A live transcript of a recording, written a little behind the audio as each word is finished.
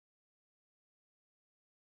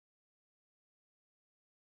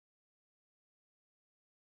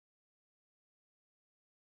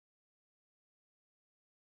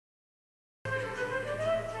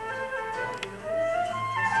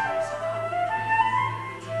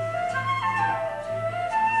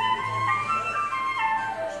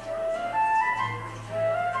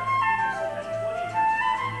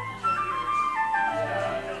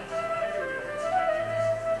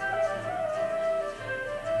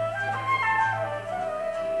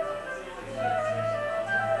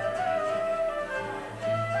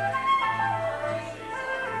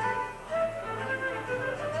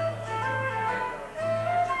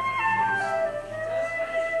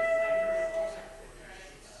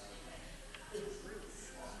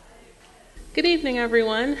Good evening,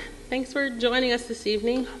 everyone. Thanks for joining us this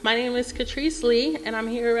evening. My name is Catrice Lee, and I'm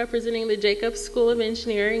here representing the Jacobs School of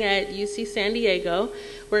Engineering at UC San Diego.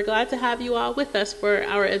 We're glad to have you all with us for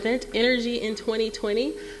our event, Energy in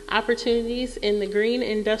 2020, Opportunities in the Green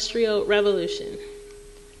Industrial Revolution.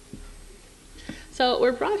 So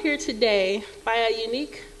we're brought here today by a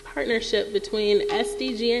unique partnership between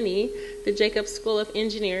SDG&E, the Jacobs School of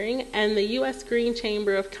Engineering, and the U.S. Green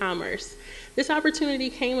Chamber of Commerce. This opportunity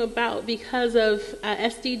came about because of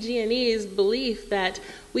SDG&E's belief that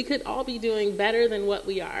we could all be doing better than what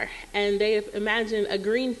we are, and they have imagined a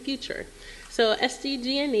green future. So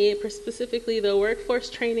SDG&E, specifically the Workforce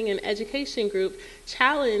Training and Education Group,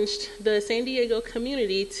 challenged the San Diego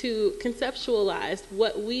community to conceptualize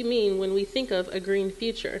what we mean when we think of a green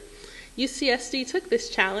future. UCSD took this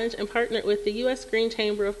challenge and partnered with the U.S. Green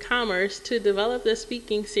Chamber of Commerce to develop the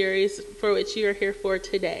speaking series for which you are here for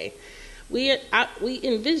today. We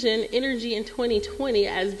envision energy in 2020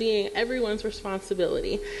 as being everyone's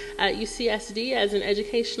responsibility. UCSD, as an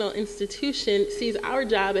educational institution, sees our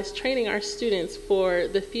job as training our students for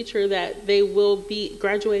the future that they will be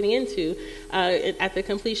graduating into at the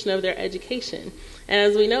completion of their education. And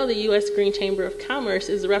as we know, the U.S. Green Chamber of Commerce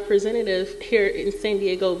is a representative here in San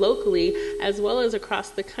Diego locally, as well as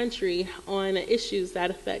across the country, on issues that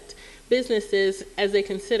affect businesses as they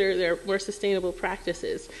consider their more sustainable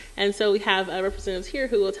practices. And so we have representatives here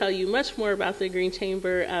who will tell you much more about the Green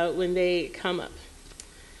Chamber when they come up.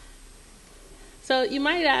 So you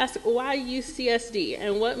might ask, why UCSD,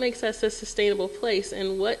 and what makes us a sustainable place,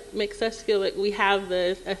 and what makes us feel like we have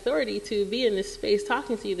the authority to be in this space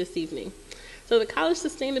talking to you this evening? So the College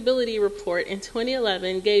Sustainability Report in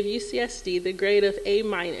 2011 gave UCSD the grade of A-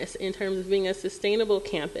 in terms of being a sustainable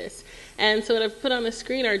campus. And so what I've put on the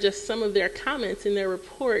screen are just some of their comments in their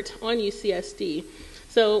report on UCSD.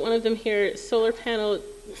 So one of them here, solar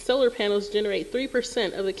panels generate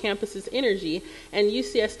 3% of the campus's energy, and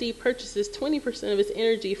UCSD purchases 20% of its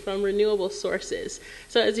energy from renewable sources.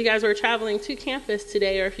 So as you guys were traveling to campus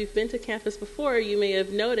today, or if you've been to campus before, you may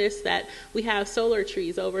have noticed that we have solar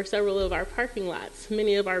trees over several of our parking lots.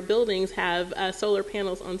 Many of our buildings have solar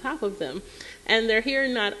panels on top of them. And they're here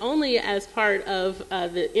not only as part of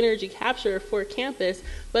the energy capture for campus,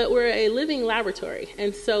 but we're a living laboratory.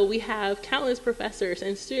 And so we have countless professors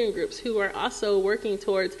and student groups who are also working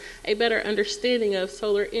towards a better understanding of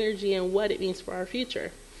solar energy and what it means for our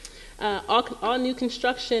future. All new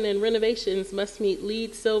construction and renovations must meet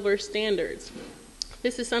LEED Silver standards.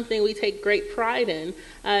 This is something we take great pride in.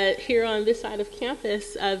 Here on this side of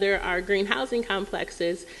campus, there are green housing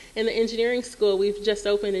complexes. In the engineering school, we've just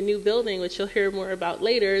opened a new building, which you'll hear more about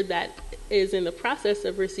later, that is in the process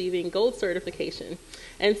of receiving gold certification.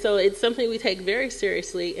 And so it's something we take very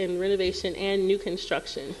seriously in renovation and new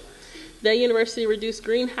construction. The university reduced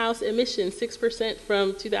greenhouse emissions 6%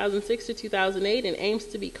 from 2006 to 2008 and aims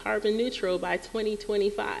to be carbon neutral by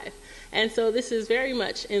 2025. And so this is very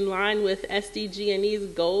much in line with SDG&E's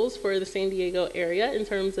goals for the San Diego area in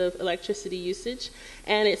terms of electricity usage.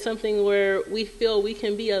 And it's something where we feel we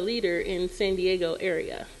can be a leader in San Diego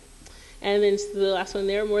area. And then the last one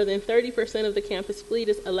there, more than 30% of the campus fleet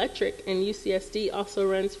is electric, and UCSD also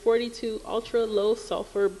runs 42 ultra-low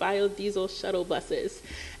sulfur biodiesel shuttle buses.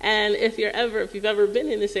 And if you've ever been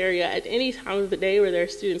in this area at any time of the day where there are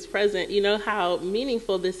students present, you know how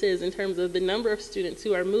meaningful this is in terms of the number of students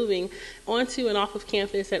who are moving onto and off of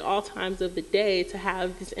campus at all times of the day to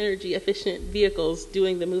have these energy-efficient vehicles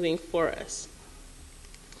doing the moving for us.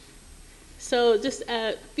 So just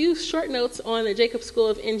a few short notes on the Jacobs School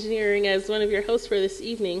of Engineering as one of your hosts for this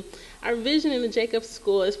evening. Our vision in the Jacobs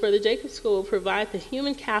School is for the Jacobs School to provide the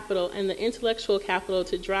human capital and the intellectual capital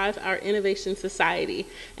to drive our innovation society.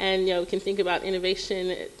 And we can think about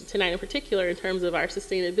innovation tonight in particular in terms of our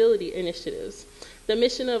sustainability initiatives. The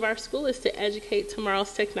mission of our school is to educate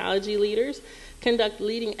tomorrow's technology leaders, conduct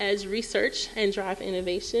leading-edge research and drive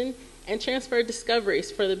innovation, and transfer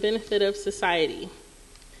discoveries for the benefit of society.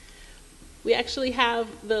 We actually have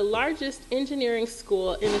the largest engineering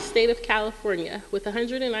school in the state of California with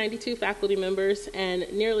 192 faculty members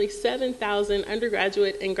and nearly 7,000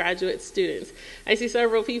 undergraduate and graduate students. I see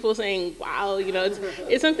several people saying, wow,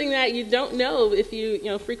 it's something that you don't know if you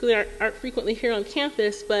aren't frequently here on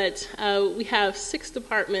campus, but we have 6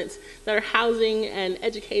 departments that are housing and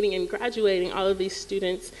educating and graduating all of these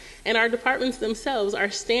students. And our departments themselves are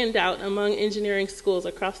standout among engineering schools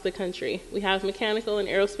across the country. We have mechanical and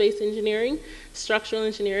aerospace engineering, structural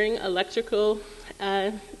engineering, electrical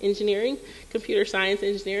engineering, computer science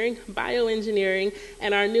engineering, bioengineering,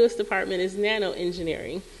 and our newest department is nano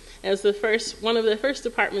engineering. as one of the first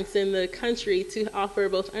departments in the country to offer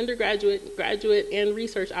both undergraduate, graduate, and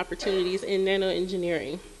research opportunities in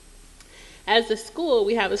nanoengineering. As a school,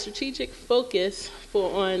 we have a strategic research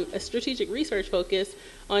focus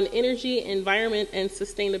on energy, environment, and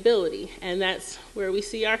sustainability, and that's where we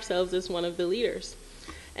see ourselves as one of the leaders.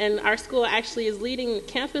 And our school actually is leading the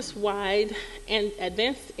campus-wide and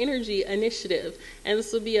advanced energy initiative, and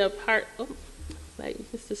this will be a part. I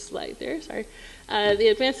missed this slide there. Sorry. The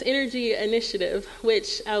Advanced Energy Initiative,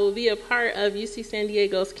 which will be a part of UC San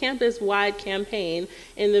Diego's campus-wide campaign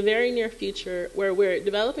in the very near future, where we're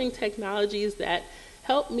developing technologies that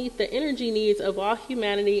help meet the energy needs of all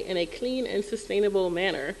humanity in a clean and sustainable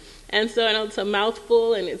manner. And so I know it's a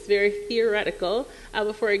mouthful and it's very theoretical,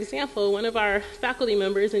 but for example, one of our faculty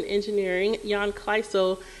members in engineering, Jan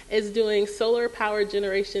Kleisel, is doing solar power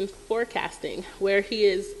generation forecasting, where he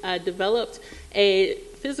has developed a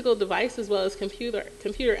physical device as well as computer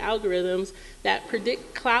algorithms that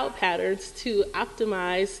predict cloud patterns to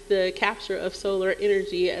optimize the capture of solar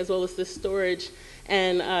energy as well as the storage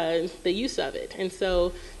and the use of it. And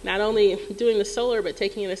so not only doing the solar, but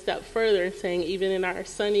taking it a step further and saying, even in our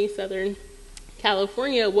sunny Southern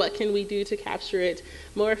California, what can we do to capture it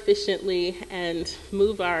more efficiently and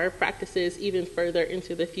move our practices even further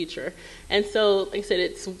into the future? And so, like I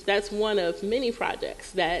said, that's one of many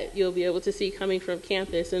projects that you'll be able to see coming from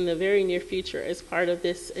campus in the very near future as part of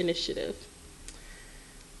this initiative.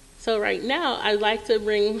 So right now, I'd like to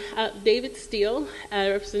bring up David Steele,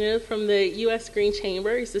 a representative from the U.S. Green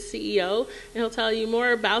Chamber. He's the CEO, and he'll tell you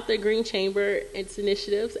more about the Green Chamber, its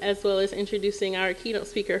initiatives, as well as introducing our keynote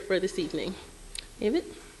speaker for this evening. David?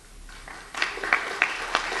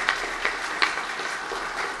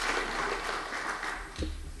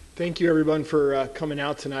 Thank you, everyone, for coming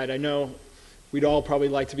out tonight. I know we'd all probably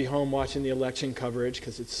like to be home watching the election coverage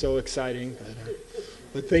because it's so exciting.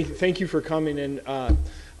 But thank you for coming. And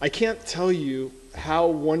I can't tell you how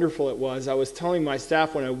wonderful it was. I was telling my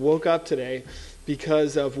staff when I woke up today,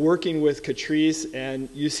 because of working with Catrice and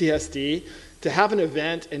UCSD, to have an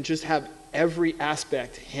event and just have every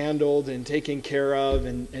aspect handled and taken care of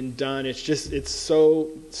and done. It's so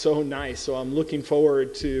nice. So I'm looking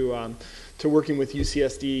forward to working with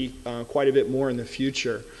UCSD quite a bit more in the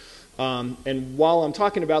future. And while I'm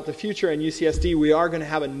talking about the future and UCSD, we are going to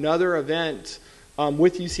have another event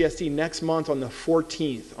with UCSD next month on the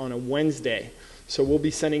 14th on a Wednesday. So we'll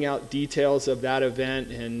be sending out details of that event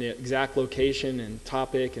and the exact location and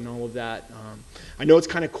topic and all of that. I know it's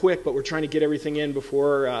kind of quick, but we're trying to get everything in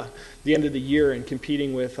before the end of the year and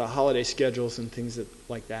competing with holiday schedules and things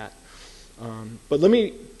like that. But let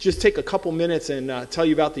me just take a couple minutes and tell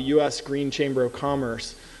you about the U.S. Green Chamber of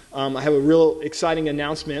Commerce. I have a real exciting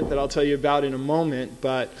announcement that I'll tell you about in a moment,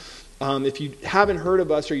 but if you haven't heard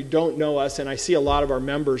of us or you don't know us, and I see a lot of our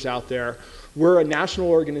members out there, we're a national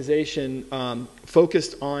organization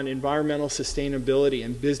focused on environmental sustainability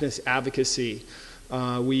and business advocacy.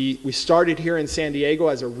 We started here in San Diego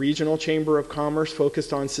as a regional chamber of commerce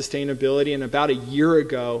focused on sustainability, and about a year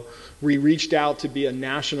ago, we reached out to be a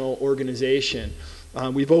national organization.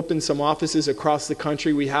 We've opened some offices across the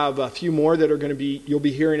country. We have a few more that you'll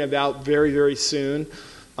be hearing about very, very soon.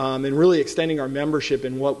 And really extending our membership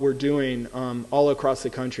in what we're doing all across the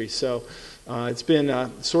country. So it's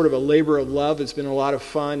been sort of a labor of love. It's been a lot of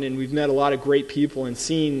fun, and we've met a lot of great people and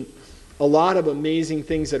seen a lot of amazing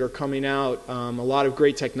things that are coming out, a lot of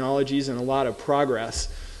great technologies and a lot of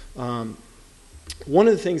progress. One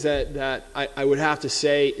of the things that I would have to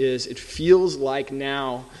say is it feels like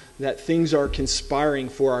now that things are conspiring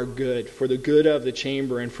for our good, for the good of the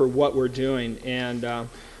chamber and for what we're doing. And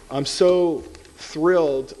I'm so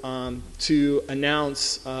thrilled to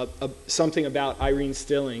announce something about Irene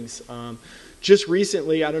Stillings. Just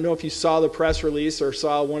recently, I don't know if you saw the press release or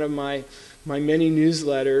saw one of my many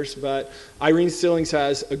newsletters, but Irene Stillings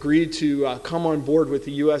has agreed to come on board with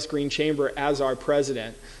the U.S. Green Chamber as our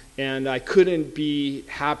president, and I couldn't be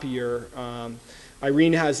happier.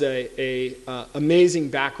 Irene has a amazing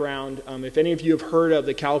background. If any of you have heard of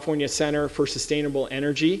the California Center for Sustainable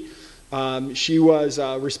Energy, she was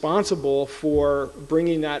responsible for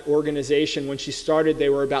bringing that organization. When she started, they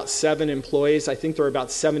were about 7 employees. I think they're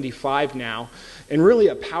about 75 now. And really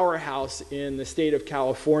a powerhouse in the state of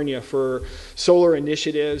California for solar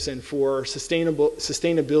initiatives and for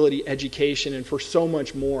sustainability education and for so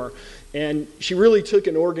much more. And she really took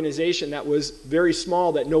an organization that was very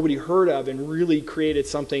small that nobody heard of and really created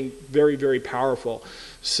something very, very powerful.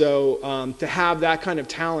 So to have that kind of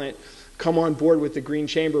talent come on board with the Green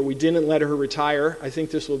Chamber. We didn't let her retire. I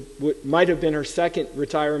think this might have been her second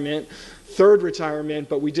retirement, third retirement,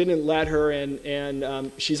 but we didn't let her,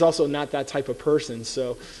 and she's also not that type of person.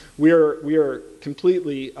 So we are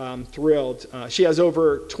completely thrilled. She has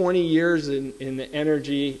over 20 years in the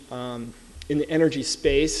energy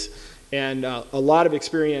space, and a lot of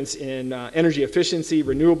experience in energy efficiency,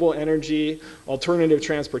 renewable energy, alternative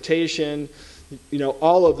transportation,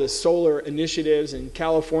 all of the solar initiatives and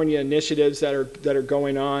California initiatives that are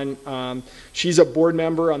going on. She's a board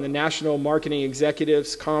member on the National Marketing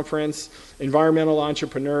Executives Conference, Environmental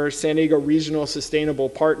Entrepreneurs, San Diego Regional Sustainable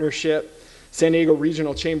Partnership, San Diego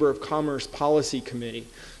Regional Chamber of Commerce Policy Committee.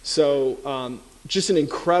 So just an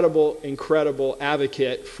incredible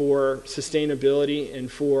advocate for sustainability and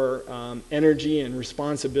for energy and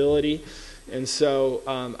responsibility. And so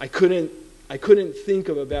I couldn't think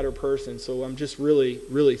of a better person, so I'm just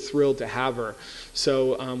really thrilled to have her.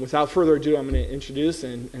 So without further ado, I'm going to introduce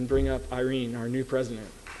and bring up Irene, our new president.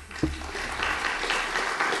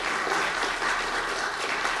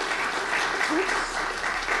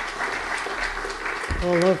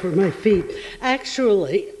 All over my feet.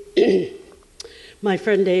 Actually, my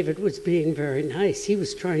friend David was being very nice. He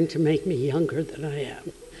was trying to make me younger than I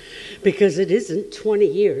am, because it isn't 20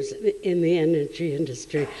 years in the energy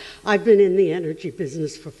industry. I've been in the energy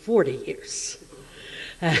business for 40 years.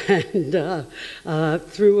 And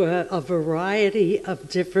through a variety of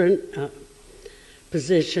different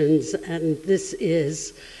positions. And this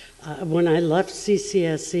is, when I left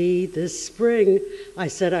CCSE this spring, I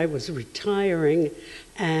said I was retiring,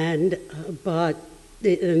 and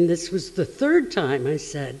this was the third time I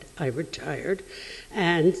said I retired.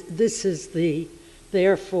 And this is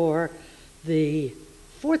therefore the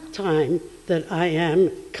fourth time that I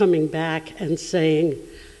am coming back and saying,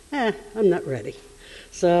 I'm not ready.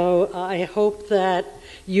 So I hope that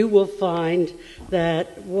you will find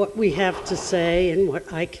that what we have to say and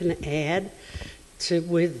what I can add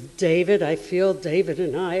with David, I feel David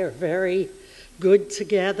and I are very good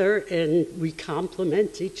together and we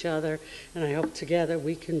complement each other, and I hope together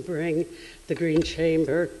we can bring the Green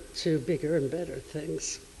Chamber to bigger and better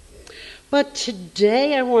things. But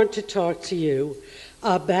today I want to talk to you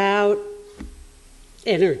about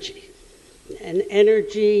energy, and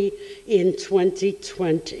energy in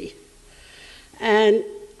 2020. And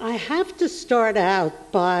I have to start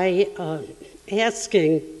out by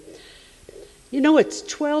asking, it's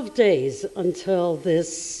 12 days until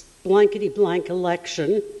this blankety-blank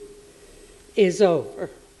election is over.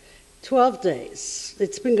 12 days.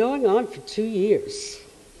 It's been going on for 2 years.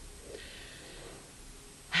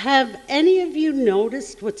 Have any of you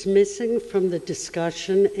noticed what's missing from the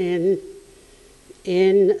discussion in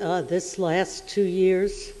this last 2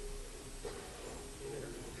 years?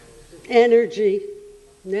 Energy.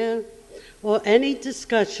 No. Well, any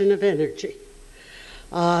discussion of energy.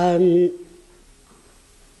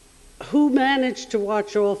 Who managed to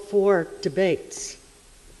watch all 4 debates?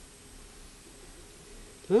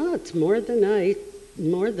 Oh, it's more than I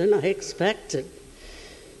expected.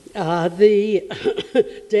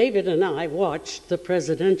 David and I watched the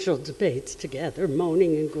presidential debates together,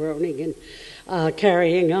 moaning and groaning and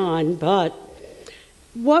carrying on. But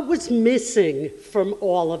what was missing from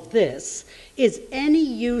all of this is any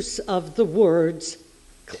use of the words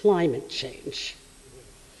climate change.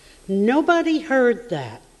 Nobody heard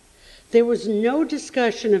that. There was no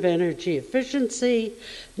discussion of energy efficiency,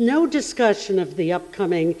 no discussion of the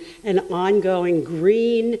upcoming and ongoing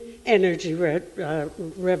green energy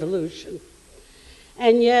revolution.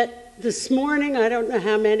 And yet, this morning, I don't know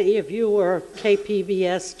how many of you are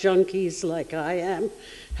KPBS junkies like I am,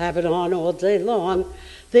 have it on all day long.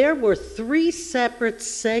 There were 3 separate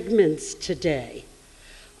segments today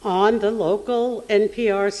on the local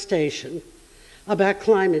NPR station about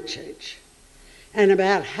climate change, and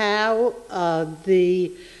about how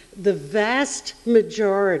the vast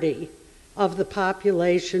majority of the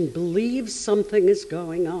population believes something is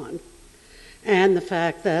going on, and the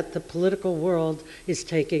fact that the political world is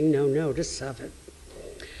taking no notice of it.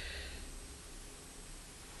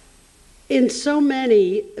 In so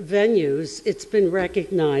many venues, it's been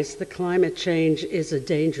recognized that climate change is a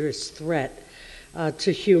dangerous threat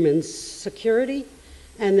to human security,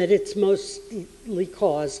 and that it's mostly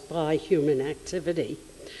caused by human activity.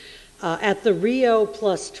 At the Rio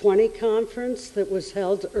 +20 conference that was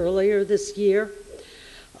held earlier this year,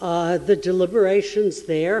 the deliberations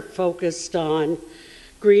there focused on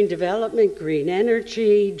green development, green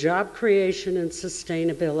energy, job creation, and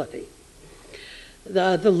sustainability.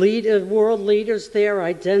 The world leaders there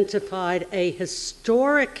identified a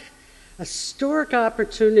historic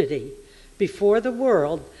opportunity before the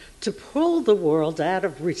world to pull the world out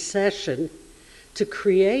of recession, to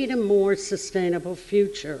create a more sustainable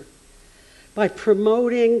future by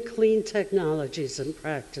promoting clean technologies and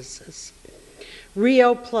practices.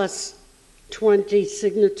 Rio Plus 20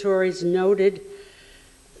 signatories noted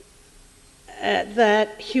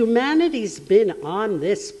that humanity's been on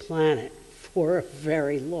this planet for a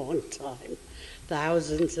very long time,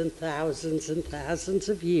 thousands and thousands and thousands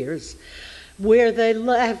of years, where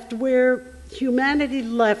humanity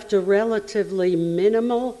left a relatively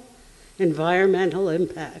minimal environmental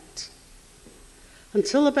impact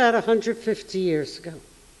until about 150 years ago.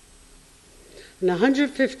 And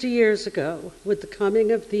 150 years ago, with the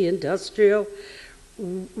coming of the Industrial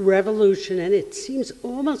Revolution, and it seems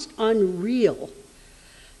almost unreal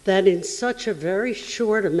that in such a very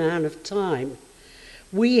short amount of time,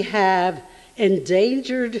 we have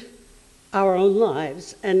endangered our own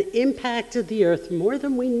lives and impacted the earth more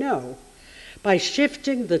than we know by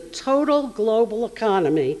shifting the total global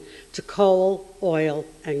economy to coal, oil,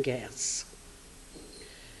 and gas.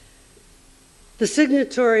 The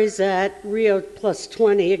signatories at Rio Plus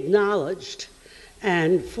 20 acknowledged,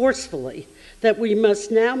 and forcefully, that we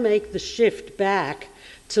must now make the shift back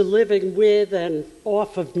to living with and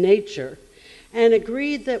off of nature, and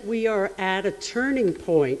agreed that we are at a turning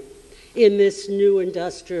point in this new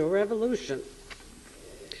industrial revolution.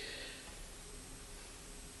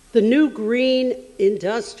 The new green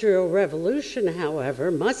industrial revolution,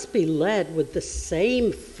 however, must be led with the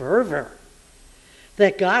same fervor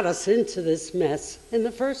that got us into this mess in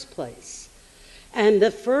the first place. And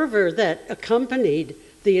the fervor that accompanied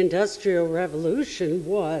the Industrial Revolution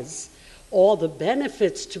was all the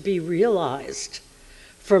benefits to be realized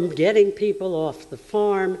from getting people off the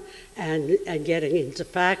farm and getting into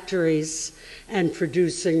factories and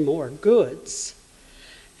producing more goods.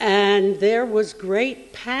 And there was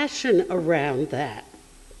great passion around that.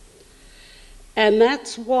 And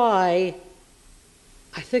that's why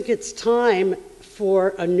I think it's time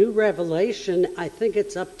for a new revelation. I think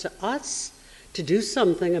it's up to us to do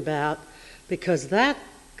something about, because that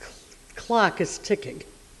clock is ticking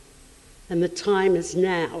and the time is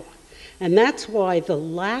now. And that's why the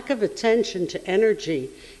lack of attention to energy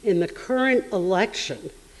in the current election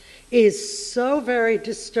is so very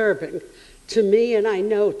disturbing to me, and I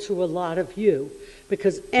know to a lot of you,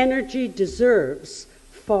 because energy deserves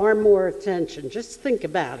far more attention. Just think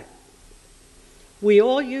about it. We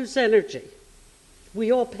all use energy.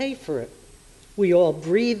 We all pay for it. We all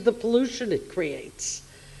breathe the pollution it creates.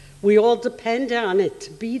 We all depend on it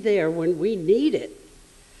to be there when we need it.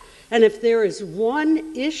 And if there is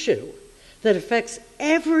one issue that affects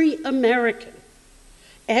every American,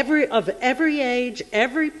 of every age,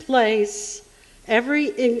 every place, every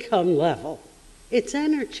income level, it's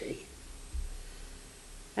energy.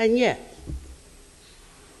 And yet,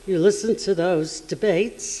 you listen to those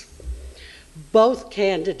debates, both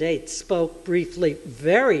candidates spoke briefly,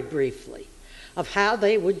 very briefly, of how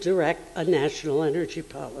they would direct a national energy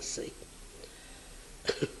policy.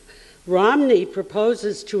 Romney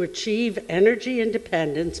proposes to achieve energy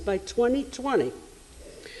independence by 2020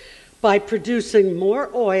 by producing more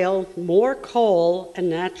oil, more coal, and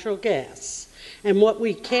natural gas. And what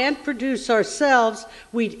we can't produce ourselves,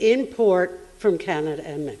 we'd import from Canada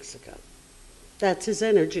and Mexico. That's his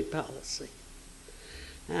energy policy.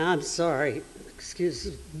 I'm sorry,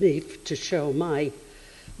 excuse me to show my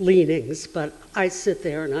leanings, but I sit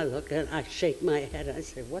there and I look and I shake my head and I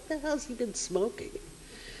say, what the hell's he been smoking?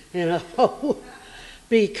 You know,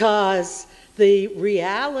 because the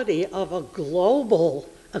reality of a global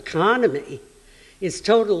economy is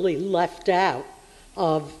totally left out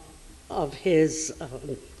of his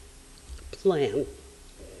plan.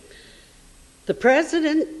 The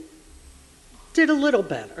president did a little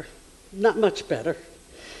better, not much better,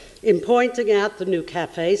 in pointing out the new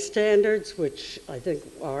CAFE standards, which I think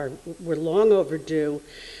were long overdue,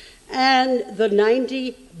 and the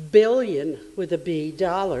 $90 billion with a B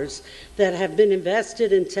dollars that have been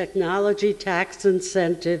invested in technology, tax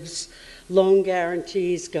incentives, loan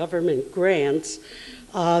guarantees, government grants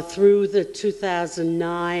through the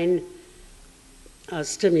 2009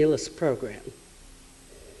 stimulus program.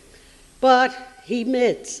 But he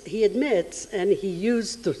admits, and he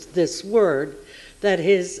used this word, that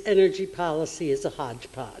his energy policy is a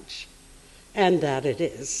hodgepodge, and that it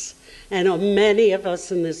is. And many of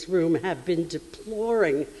us in this room have been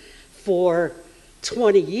deploring for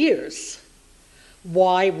 20 years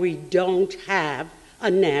why we don't have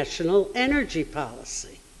a national energy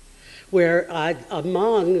policy. We're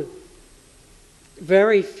among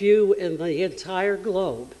very few in the entire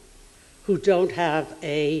globe who don't have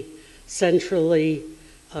a centrally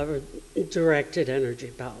directed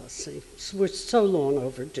energy policy. We're so long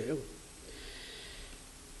overdue.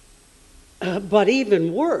 But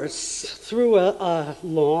even worse, through a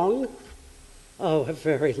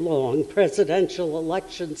very long presidential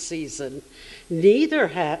election season, neither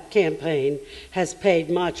campaign has paid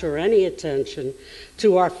much or any attention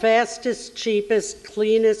to our fastest, cheapest,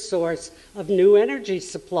 cleanest source of new energy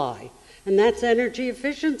supply, and that's energy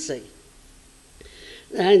efficiency,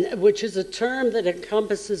 which is a term that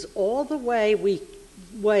encompasses all the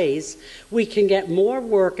ways we can get more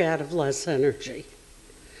work out of less energy.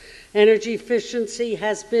 Energy efficiency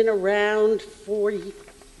has been around for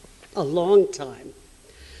a long time.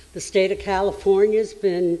 The state of California has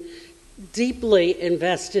been deeply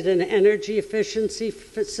invested in energy efficiency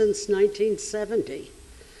since 1970.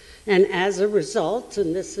 And as a result,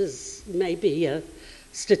 and this is maybe a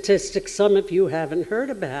statistic some of you haven't heard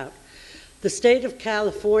about, the state of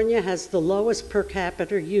California has the lowest per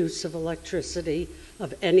capita use of electricity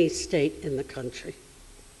of any state in the country.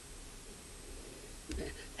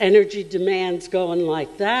 Energy demand's going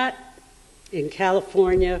like that. In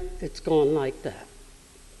California, it's going like that.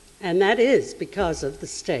 And that is because of the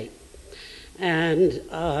state. And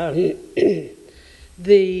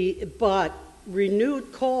but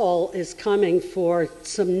renewed call is coming for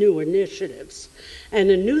some new initiatives. And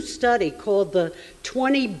a new study called the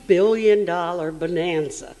 $20 billion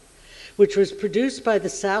Bonanza, which was produced by the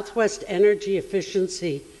Southwest Energy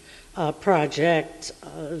Efficiency Project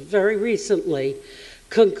very recently,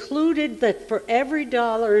 concluded that for every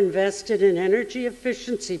dollar invested in energy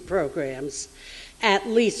efficiency programs, at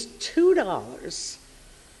least $2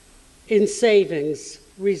 in savings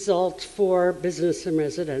result for business and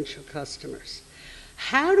residential customers.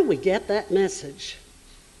 How do we get that message?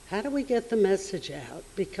 How do we get the message out?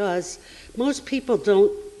 Because most people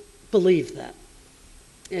don't believe that,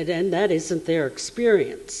 and that isn't their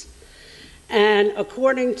experience. And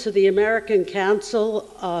according to the American Council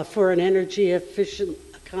for an Energy Efficient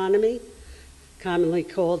Economy, commonly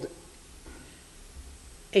called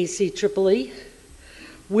ACEEE,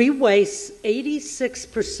 we waste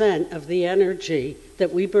 86% of the energy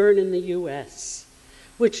that we burn in the U.S.,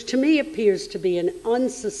 which to me appears to be an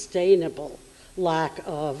unsustainable lack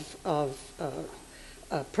of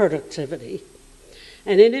productivity.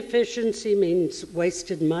 And inefficiency means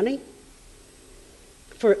wasted money.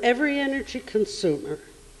 For every energy consumer,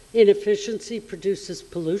 inefficiency produces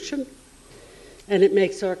pollution, and it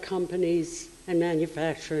makes our companies and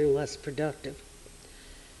manufacturing less productive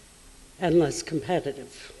and less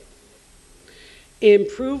competitive.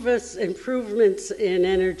 Improvements in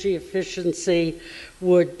energy efficiency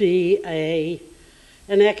would be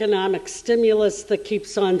an economic stimulus that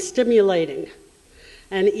keeps on stimulating.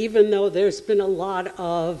 And even though there's been a lot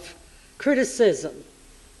of criticism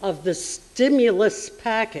of the stimulus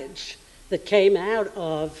package that came out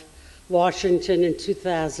of Washington in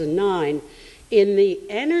 2009, in the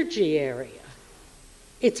energy area,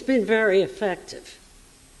 it's been very effective.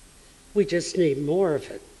 We just need more of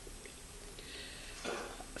it.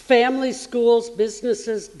 Families, schools,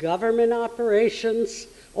 businesses, government operations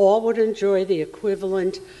all would enjoy the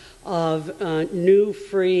equivalent of new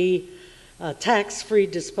free, tax-free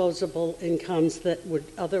disposable incomes that would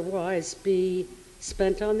otherwise be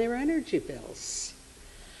spent on their energy bills.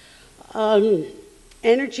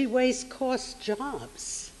 Energy waste costs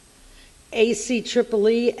jobs.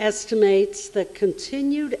 ACEEE estimates that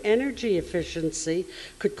continued energy efficiency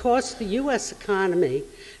could cost the U.S. economy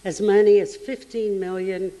as many as 15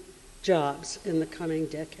 million jobs in the coming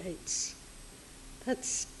decades. That's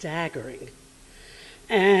staggering.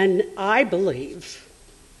 And I believe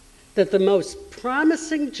that the most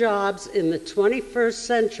promising jobs in the 21st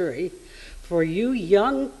century for you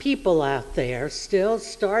young people out there still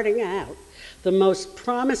starting out, the most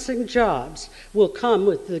promising jobs will come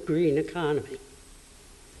with the green economy.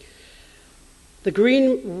 The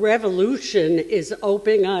green revolution is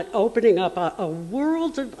opening up a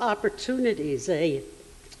world of opportunities, a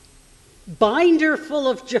binder full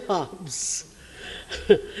of jobs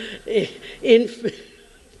in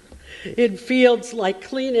fields like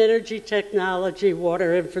clean energy technology,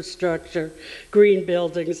 water infrastructure, green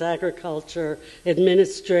buildings, agriculture,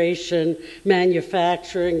 administration,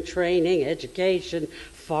 manufacturing, training, education,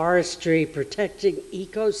 forestry, protecting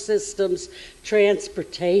ecosystems,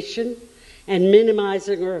 transportation, and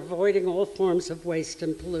minimizing or avoiding all forms of waste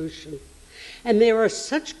and pollution. And there are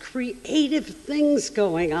such creative things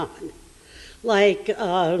going on, like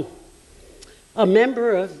a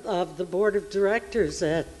member of the board of directors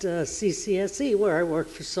at CCSE, where I worked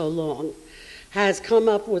for so long, has come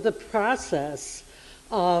up with a process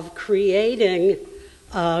of creating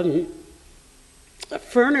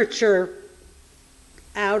furniture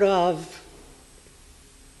out of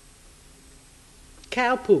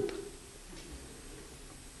cow poop,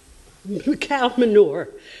 cow manure,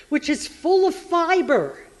 which is full of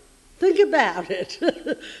fiber. Think about it.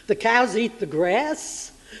 The cows eat the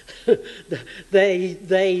grass.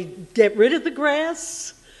 They get rid of the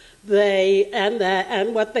grass.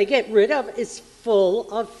 And what they get rid of is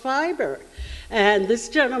full of fiber. And this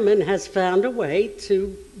gentleman has found a way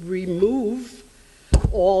to remove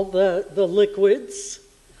all the liquids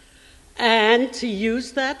and to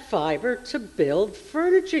use that fiber to build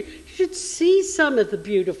furniture. You should see some of the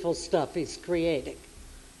beautiful stuff he's creating.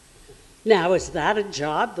 Now, is that a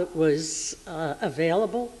job that was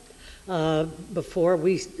available before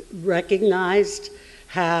we recognized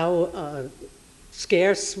how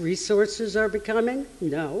scarce resources are becoming?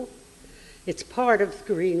 No. It's part of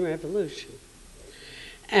the Green Revolution.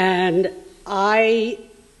 And I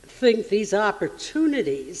think these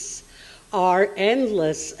opportunities are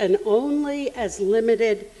endless and only as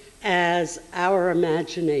limited as our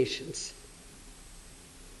imaginations.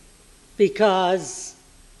 Because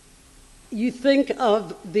you think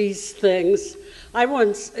of these things,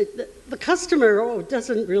 the customer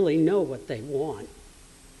doesn't really know what they want.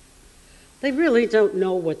 They really don't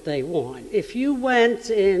know what they want. If you went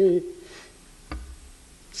in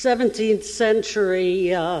 17th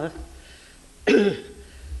century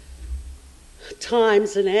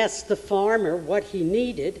times and asked the farmer what he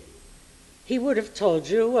needed, he would have told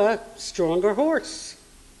you a stronger horse.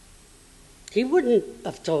 He wouldn't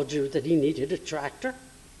have told you that he needed a tractor.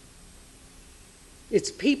 It's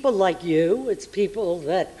people like you, it's people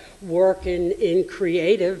that work in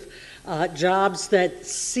creative jobs that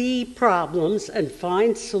see problems and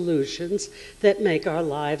find solutions that make our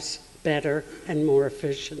lives better and more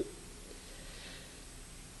efficient.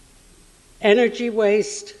 Energy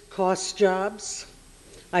waste costs jobs.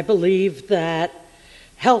 I believe that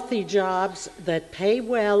healthy jobs that pay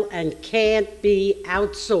well and can't be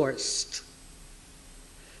outsourced.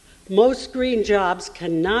 Most green jobs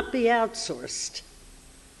cannot be outsourced.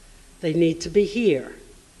 They need to be here,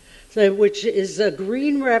 which is a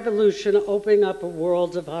green revolution opening up a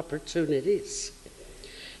world of opportunities.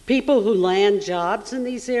 People who land jobs in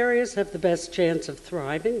these areas have the best chance of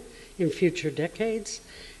thriving in future decades,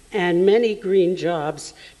 and many green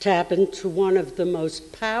jobs tap into one of the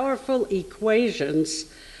most powerful equations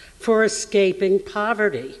for escaping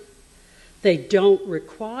poverty. They don't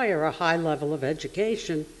require a high level of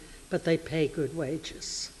education, but they pay good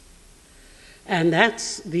wages. And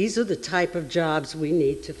these are the type of jobs we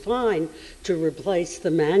need to find to replace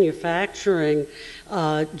the manufacturing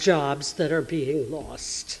jobs that are being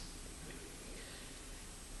lost.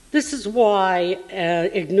 This is why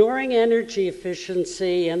ignoring energy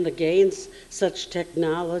efficiency and the gains such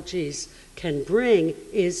technologies can bring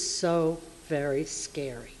is so very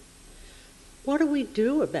scary. What do we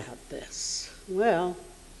do about this? Well,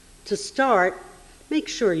 to start, make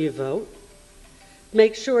sure you vote.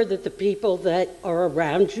 Make sure that the people that are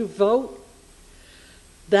around you vote.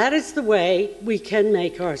 That is the way we can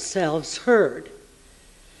make ourselves heard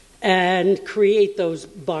and create those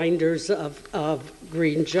binders of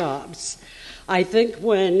green jobs. I think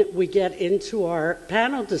when we get into our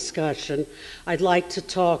panel discussion, I'd like to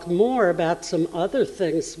talk more about some other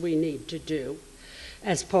things we need to do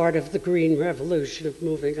as part of the green revolution of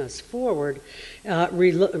moving us forward,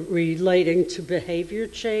 relating to behavior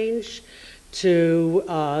change, to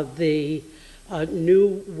the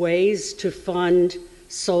new ways to fund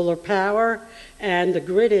solar power, and the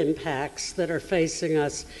grid impacts that are facing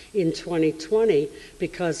us in 2020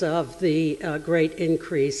 because of the great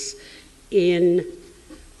increase in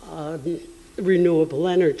renewable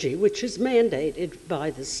energy, which is mandated by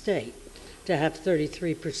the state to have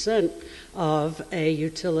 33% of a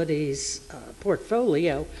utility's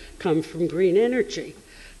portfolio come from green energy.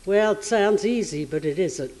 Well, it sounds easy, but it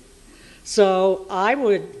isn't. So I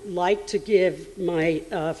would like to give my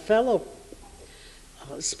fellow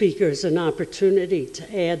speakers an opportunity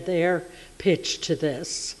to add their pitch to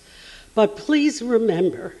this. But please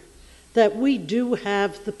remember that we do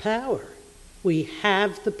have the power. We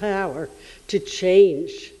have the power to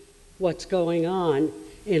change what's going on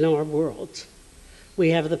in our world. We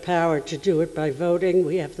have the power to do it by voting.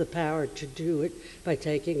 We have the power to do it by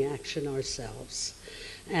taking action ourselves.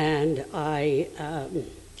 And I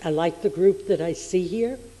like the group that I see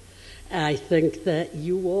here. I think that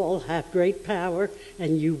you all have great power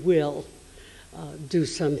and you will do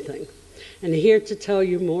something. And here to tell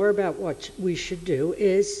you more about what we should do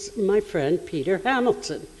is my friend Peter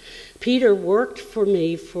Hamilton. Peter worked for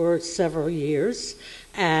me for several years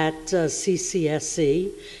at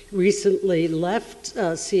CCSE, recently left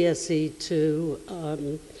CSE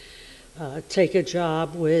to take a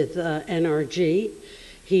job with NRG.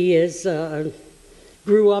 He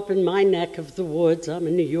grew up in my neck of the woods. I'm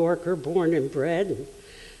a New Yorker, born and bred. And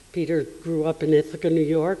Peter grew up in Ithaca, New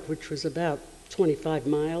York, which was about 25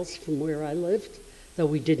 miles from where I lived, though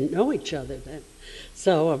we didn't know each other then.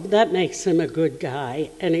 So that makes him a good guy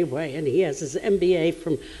anyway. And he has his MBA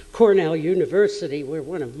from Cornell University, where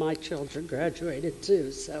one of my children graduated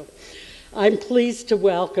too. So I'm pleased to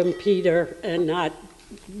welcome Peter and not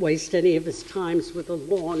waste any of his times with a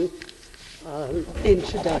long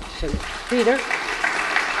introduction. Peter?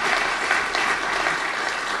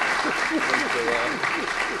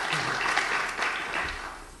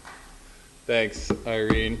 Thanks,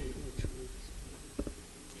 Irene.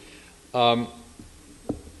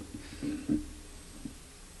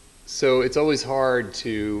 So it's always hard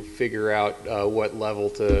to figure out what level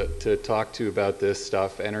to talk to about this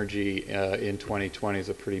stuff. Energy in 2020 is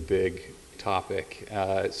a pretty big topic.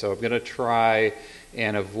 So I'm going to try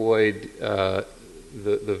and avoid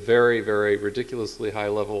the very, very ridiculously high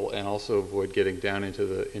level, and also avoid getting down into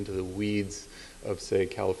the weeds of, say,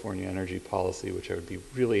 California energy policy, which I would be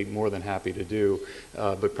really more than happy to do,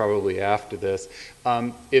 but probably after this.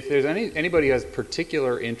 If there's anybody who has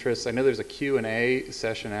particular interests, I know there's a Q&A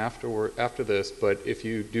session after this, but if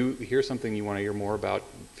you do hear something you want to hear more about,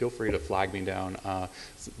 feel free to flag me down.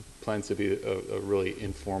 Plans to be a really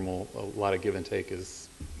informal, a lot of give and take is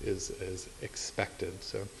expected.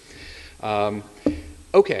 So.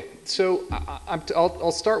 Okay, so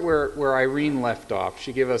I'll start where Irene left off.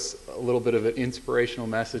 She gave us a little bit of an inspirational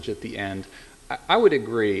message at the end. I would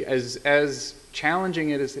agree. As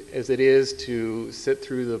challenging as it is to sit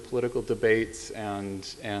through the political debates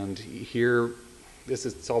and hear,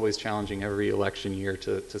 it's always challenging every election year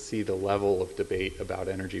to see the level of debate about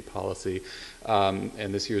energy policy,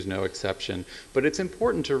 and this year's no exception. But it's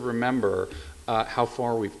important to remember how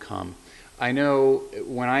far we've come. I know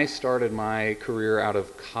when I started my career out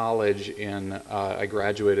of college I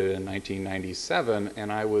graduated in 1997,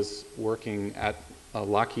 and I was working at a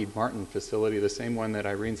Lockheed Martin facility, the same one that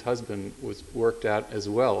Irene's husband worked at as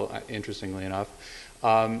well, interestingly enough.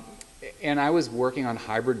 And I was working on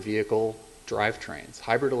hybrid vehicle drivetrains,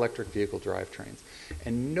 hybrid electric vehicle drivetrains.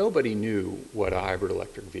 And nobody knew what a hybrid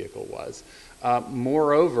electric vehicle was.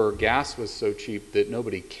 Moreover, gas was so cheap that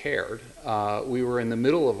nobody cared. We were in the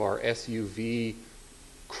middle of our SUV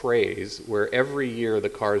craze, where every year the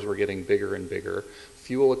cars were getting bigger and bigger.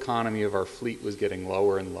 Fuel economy of our fleet was getting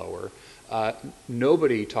lower and lower.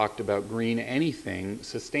 Nobody talked about green anything.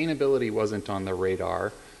 Sustainability wasn't on the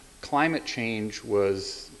radar. Climate change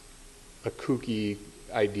was a kooky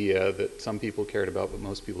idea that some people cared about, but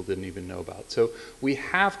most people didn't even know about. So we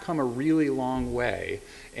have come a really long way,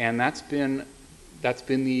 and that's been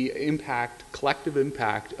the impact, collective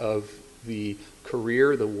impact of the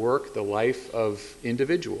career, the work, the life of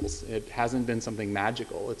individuals. It hasn't been something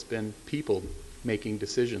magical. It's been people making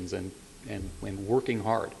decisions and working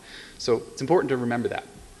hard. So it's important to remember that.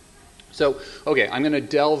 So, okay, I'm going to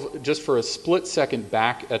delve just for a split second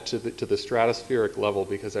back to the stratospheric level,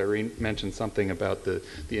 because Irene mentioned something about the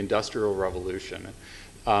Industrial Revolution.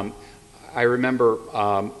 I remember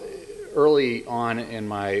early on in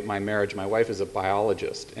my marriage, my wife is a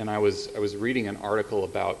biologist, and I was reading an article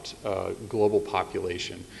about global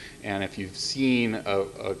population. And if you've seen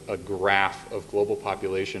a graph of global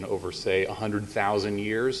population over, say, 100,000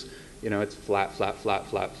 years, you know, it's flat, flat, flat,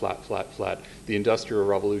 flat, flat, flat, flat. The Industrial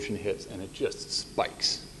Revolution hits, and it just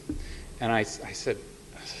spikes. And I said,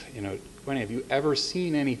 you know, Gwenny, have you ever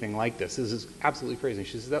seen anything like this? This is absolutely crazy.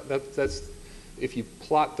 She says, that's if you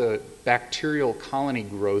plot the bacterial colony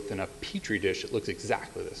growth in a petri dish, it looks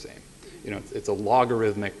exactly the same. You know, it's a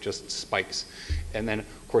logarithmic, just spikes. And then,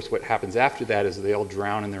 of course, what happens after that is they all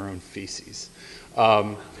drown in their own feces.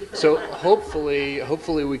 So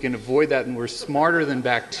hopefully we can avoid that, and we're smarter than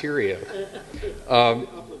bacteria.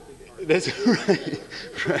 That's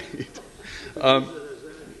right.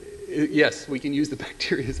 Yes, we can use the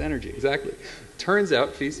bacteria as energy, exactly. Turns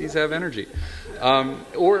out feces have energy.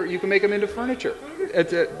 Or you can make them into furniture.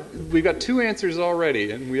 We've got two answers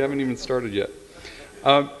already, and we haven't even started yet.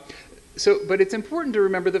 But it's important to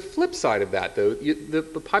remember the flip side of that, though.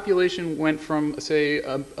 The population went from, say,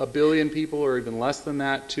 a billion people, or even less than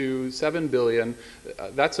that, to 7 billion.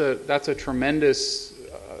 That's a tremendous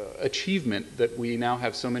achievement that we now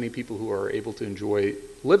have so many people who are able to enjoy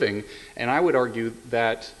living. And I would argue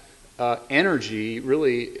that energy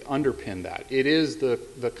really underpinned that. It is the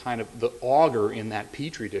kind of the auger in that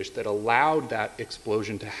petri dish that allowed that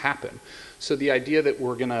explosion to happen. So the idea that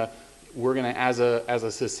we're gonna as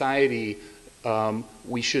a society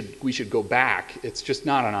we should go back, it's just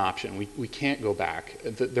not an option. We can't go back.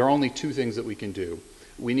 There are only two things that we can do.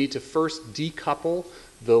 We need to first decouple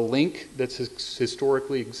the link that's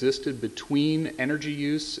historically existed between energy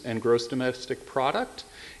use and gross domestic product.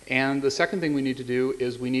 And the second thing we need to do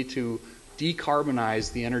is we need to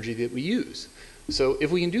decarbonize the energy that we use. So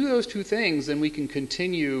if we can do those two things, then we can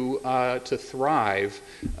continue to thrive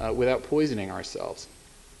without poisoning ourselves.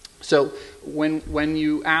 So when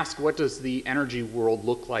you ask what does the energy world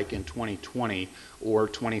look like in 2020 or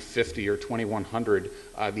 2050 or 2100,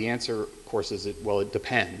 the answer, of course, is well, it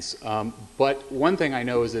depends. But one thing I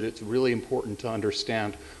know is that it's really important to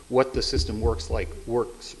understand what the system works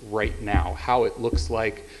right now, how it looks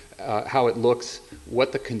like,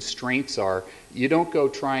 what the constraints are. You don't go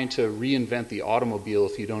trying to reinvent the automobile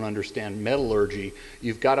if you don't understand metallurgy.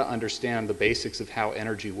 You've got to understand the basics of how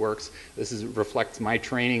energy works. This reflects my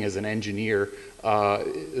training as an engineer.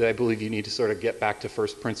 I believe you need to sort of get back to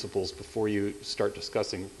first principles before you start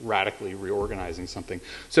discussing radically reorganizing something.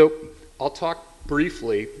 So I'll talk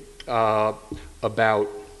briefly about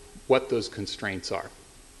what those constraints are.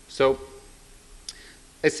 So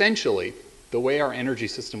essentially, the way our energy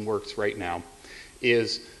system works right now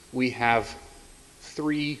is we have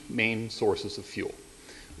three main sources of fuel.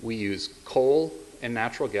 We use coal and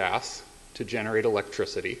natural gas to generate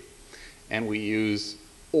electricity, and we use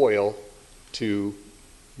oil to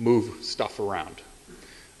move stuff around.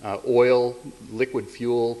 Oil, liquid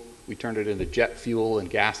fuel, we turned it into jet fuel and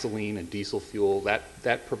gasoline and diesel fuel.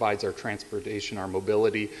 That provides our transportation, our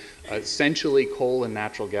mobility. Essentially, coal and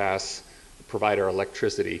natural gas provide our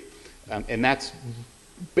electricity. And that's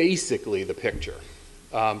basically the picture.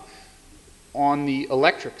 On the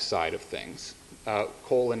electric side of things,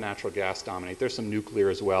 coal and natural gas dominate. There's some nuclear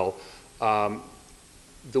as well.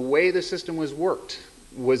 The way the system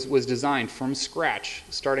was designed from scratch,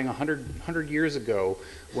 starting 100 years ago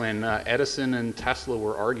when Edison and Tesla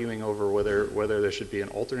were arguing over whether there should be an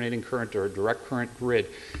alternating current or a direct current grid.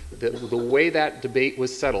 The way that debate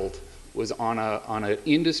was settled was on an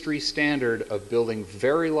industry standard of building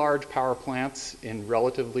very large power plants in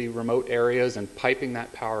relatively remote areas and piping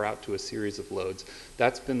that power out to a series of loads.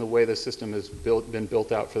 That's been the way the system has been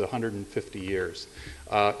built out for the 150 years.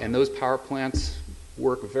 And those power plants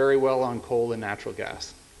work very well on coal and natural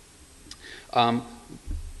gas.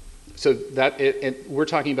 So we're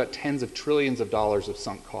talking about tens of trillions of dollars of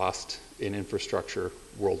sunk cost in infrastructure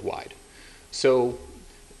worldwide. So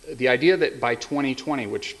the idea that by 2020,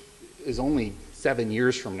 which is only 7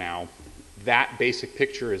 years from now, that basic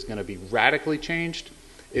picture is going to be radically changed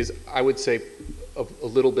is, I would say, a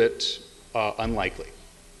little bit unlikely.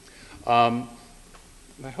 I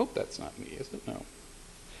hope that's not me, is it? No.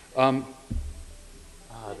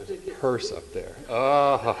 There's a purse up there.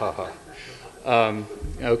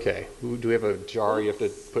 Okay. Do we have a jar you have to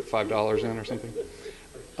put $5 in or something?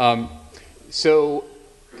 So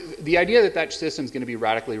the idea that system is going to be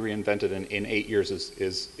radically reinvented in 8 years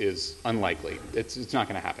is unlikely. It's not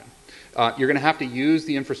going to happen. You're going to have to use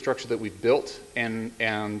the infrastructure that we've built and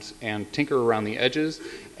tinker around the edges,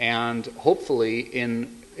 and hopefully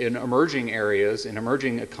in emerging areas, in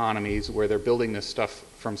emerging economies where they're building this stuff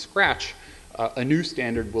from scratch, a new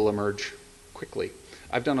standard will emerge quickly.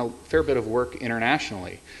 I've done a fair bit of work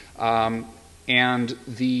internationally. And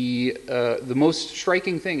the most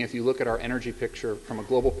striking thing, if you look at our energy picture from a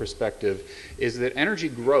global perspective, is that energy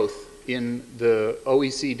growth in the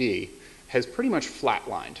OECD has pretty much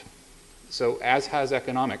flatlined. So as has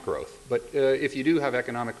economic growth. But if you do have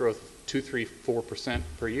economic growth 2, 3, 4%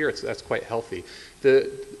 per year, that's quite healthy.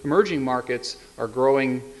 The emerging markets are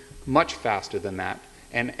growing much faster than that,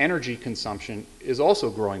 and energy consumption is also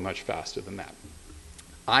growing much faster than that.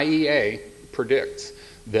 IEA predicts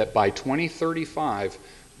that by 2035,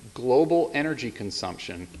 global energy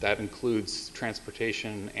consumption, that includes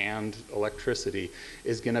transportation and electricity,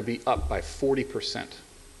 is going to be up by 40%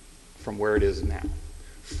 from where it is now.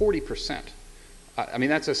 40%. I mean,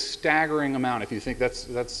 that's a staggering amount. If you think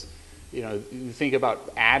you think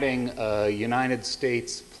about adding United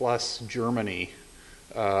States plus Germany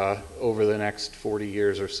over the next 40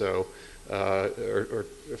 years or so, or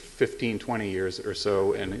 15, 20 years or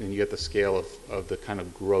so, and you get the scale of the kind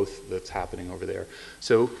of growth that's happening over there.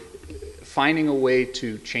 So finding a way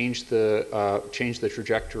to change the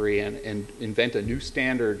trajectory and invent a new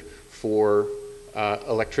standard for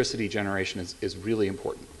electricity generation is really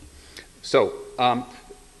important. So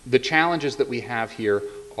the challenges that we have here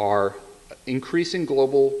are increasing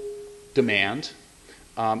global demand.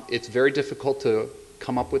 It's very difficult to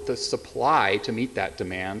come up with the supply to meet that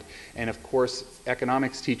demand. And of course,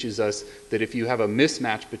 economics teaches us that if you have a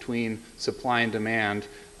mismatch between supply and demand,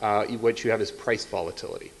 what you have is price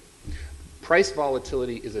volatility. Price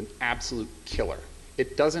volatility is an absolute killer.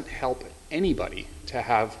 It doesn't help anybody to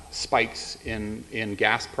have spikes in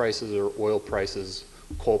gas prices or oil prices,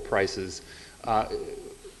 coal prices.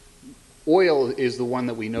 Oil is the one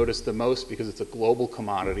that we notice the most because it's a global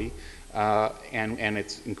commodity and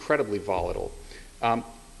it's incredibly volatile.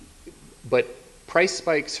 But price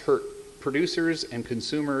spikes hurt producers and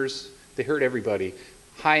consumers. They hurt everybody.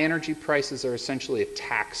 High energy prices are essentially a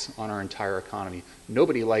tax on our entire economy.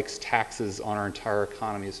 Nobody likes taxes on our entire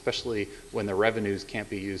economy, especially when the revenues can't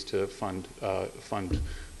be used to fund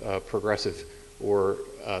progressive or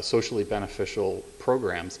socially beneficial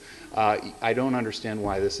programs. I don't understand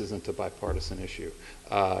why this isn't a bipartisan issue.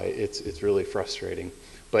 It's really frustrating.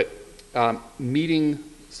 But meeting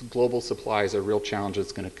global supply is a real challenge.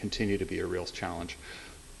 It's going to continue to be a real challenge.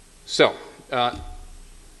 So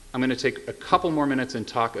I'm going to take a couple more minutes and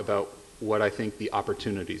talk about what I think the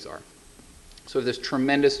opportunities are. So this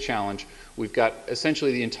tremendous challenge, we've got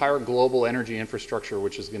essentially the entire global energy infrastructure,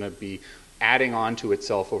 which is going to be adding on to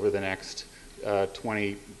itself over the next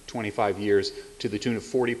 20, 25 years to the tune of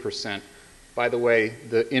 40%. By the way,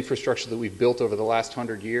 the infrastructure that we've built over the last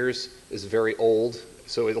 100 years is very old,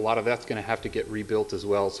 so a lot of that's going to have to get rebuilt as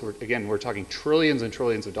well. So we're talking trillions and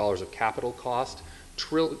trillions of dollars of capital cost,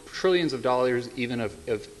 trillions of dollars even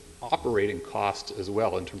of operating cost as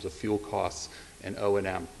well in terms of fuel costs and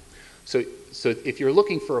O&M. So if you're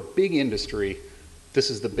looking for a big industry,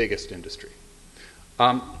 this is the biggest industry.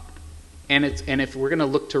 And if we're going to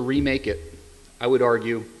look to remake it, I would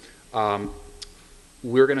argue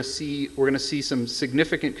we're going to see some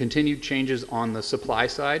significant continued changes on the supply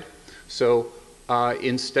side. So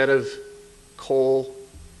instead of coal,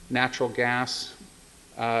 natural gas,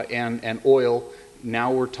 and oil,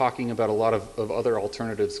 now we're talking about a lot of other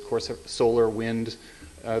alternatives. Of course, solar, wind.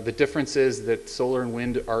 The difference is that solar and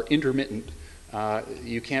wind are intermittent.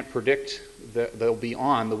 You can't predict that they'll be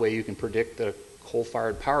on the way you can predict that a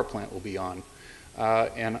coal-fired power plant will be on.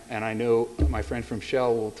 And I know my friend from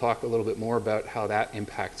Shell will talk a little bit more about how that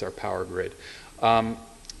impacts our power grid.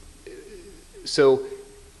 So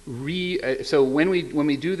when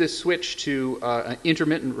we do this switch to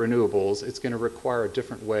intermittent renewables, it's going to require a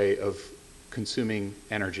different way of consuming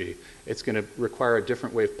energy. It's going to require a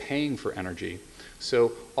different way of paying for energy.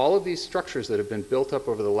 So all of these structures that have been built up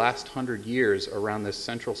over the last 100 years around this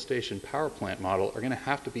central station power plant model are going to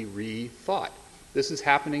have to be rethought. This is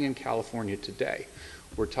happening in California today.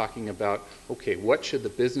 We're talking about, okay, what should the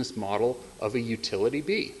business model of a utility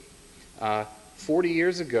be? 40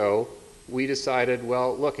 years ago, we decided,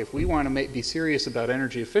 well, look, if we want to be serious about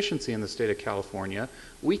energy efficiency in the state of California,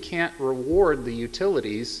 we can't reward the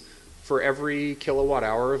utilities for every kilowatt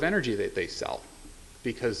hour of energy that they sell,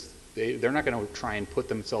 because they're not going to try and put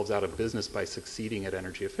themselves out of business by succeeding at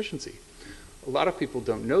energy efficiency. A lot of people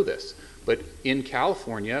don't know this, but in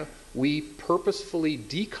California, we purposefully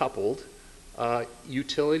decoupled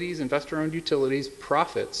utilities, investor-owned utilities,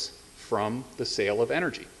 profits from the sale of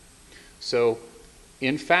energy. So,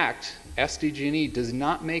 in fact, SDG&E does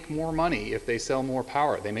not make more money if they sell more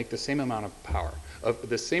power. They make the same amount of power,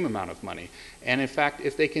 the same amount of money. And in fact,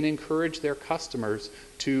 if they can encourage their customers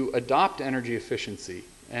to adopt energy efficiency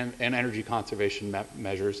and energy conservation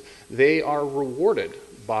measures, they are rewarded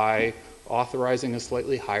by authorizing a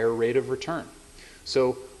slightly higher rate of return.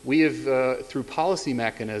 So we have, through policy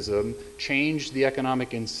mechanism, changed the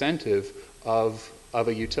economic incentive of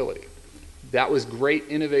a utility. That was great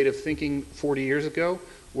innovative thinking 40 years ago.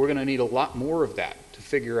 We're going to need a lot more of that to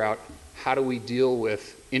figure out how do we deal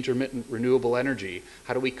with intermittent renewable energy?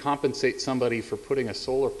 How do we compensate somebody for putting a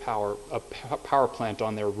solar power plant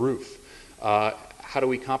on their roof? How do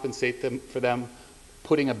we compensate them for them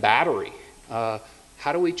putting a battery?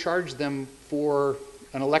 How do we charge them for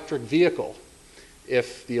an electric vehicle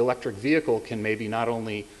if the electric vehicle can maybe not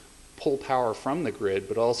only pull power from the grid,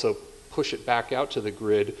 but also push it back out to the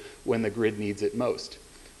grid when the grid needs it most?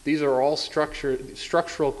 These are all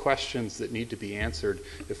structural questions that need to be answered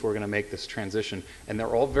if we're going to make this transition. And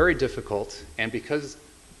they're all very difficult. And because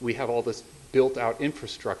we have all this built-out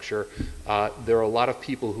infrastructure, there are a lot of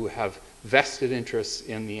people who have vested interests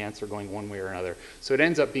in the answer going one way or another. So it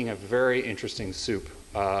ends up being a very interesting soup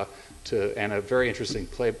and a very interesting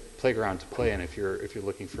playground to play in if you're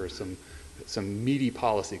looking for some meaty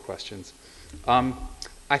policy questions.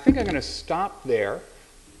 I think I'm going to stop there.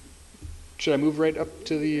 Should I move right up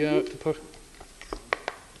to the podium?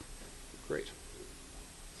 Great.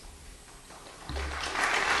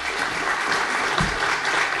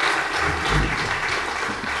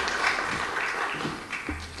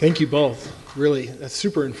 Thank you both. Really, that's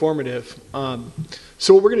super informative.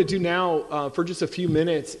 So what we're going to do now for just a few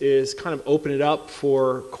minutes is kind of open it up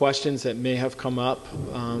for questions that may have come up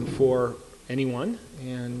for anyone,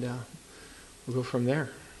 and we'll go from there.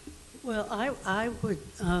 Well, I would,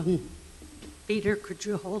 Peter, could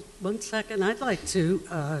you hold 1 second? I'd like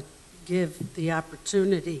to give the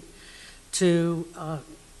opportunity to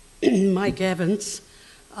Mike Evans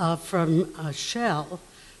from Shell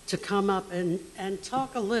to come up and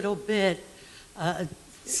talk a little bit,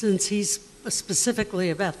 since he's specifically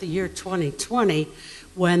about the year 2020,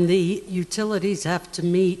 when the utilities have to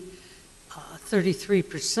meet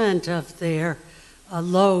 33% of their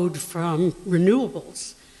load from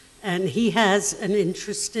renewables. And he has an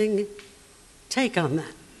interesting take on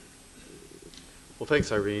that. Well,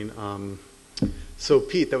 thanks, Irene. So,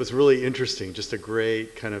 Pete, that was really interesting. Just a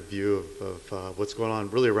great kind of view of what's going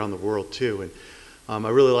on really around the world, too. And I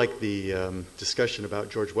really like the discussion about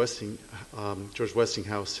George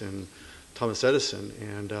Westinghouse and Thomas Edison.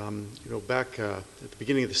 And, back at the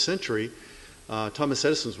beginning of the century, Thomas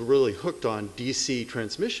Edison was really hooked on DC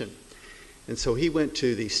transmission. And so he went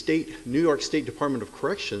to the New York State Department of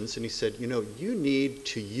Corrections, and he said, you need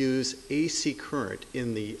to use AC current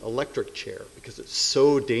in the electric chair because it's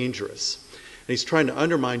so dangerous. And he's trying to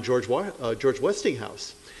undermine George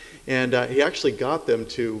Westinghouse. And he actually got them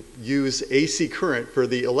to use AC current for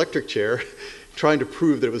the electric chair, trying to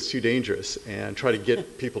prove that it was too dangerous and try to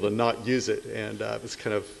get people to not use it. And it was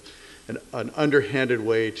kind of an underhanded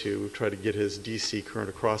way to try to get his DC current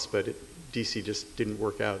across, but DC just didn't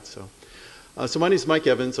work out. So my name is Mike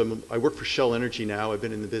Evans. I work for Shell Energy now. I've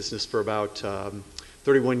been in the business for about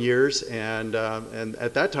 31 years, and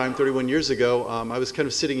at that time, 31 years ago, I was kind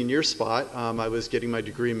of sitting in your spot. I was getting my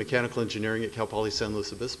degree in mechanical engineering at Cal Poly San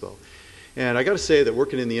Luis Obispo. And I got to say that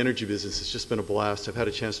working in the energy business has just been a blast. I've had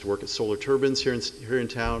a chance to work at Solar Turbines here in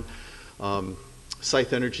town.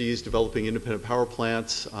 Scythe Energy is developing independent power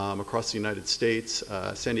plants across the United States.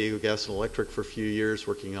 San Diego Gas and Electric for a few years,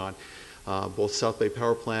 working on both South Bay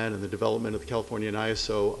Power Plant and the development of the California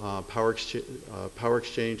ISO Power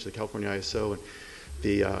Exchange, the California ISO, and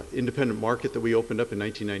the independent market that we opened up in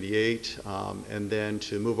 1998, and then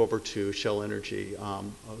to move over to Shell Energy,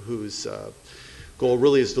 whose goal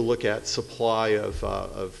really is to look at supply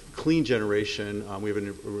of clean generation. We have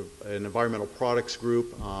an environmental products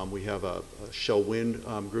group. We have a Shell Wind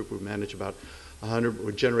group. We manage about 100,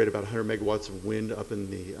 we generate about 100 megawatts of wind up in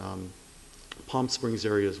the Palm Springs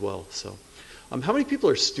area as well. So, how many people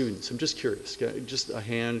are students? I'm just curious. Just a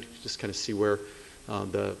hand, just kind of see where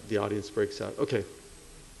the audience breaks out. Okay.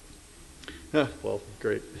 Well,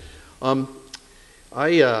 great. I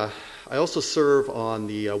also serve on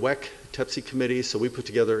the WEC TEPSI committee, so we put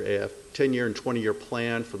together a 10-year and 20-year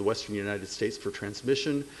plan for the Western United States for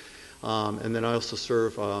transmission. And then I also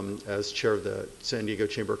serve as chair of the San Diego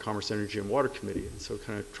Chamber of Commerce, Energy, and Water Committee, and so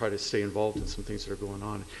kind of try to stay involved in some things that are going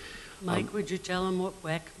on. Mike, would you tell them what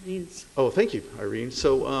WEC means? Oh, thank you, Irene.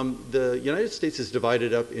 So the United States is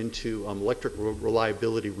divided up into electric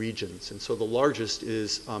reliability regions. And so the largest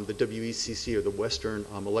is the WECC, or the Western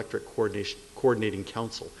Electric Coordinating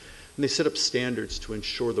Council. And they set up standards to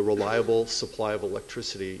ensure the reliable supply of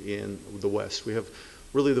electricity in the West. We have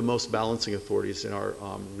really the most balancing authorities in our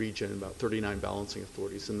region, about 39 balancing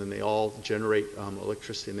authorities. And then they all generate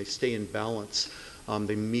electricity, and they stay in balance.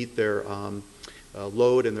 They meet their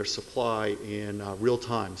load and their supply in real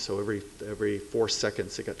time. So every 4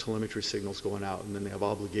 seconds, they got telemetry signals going out, and then they have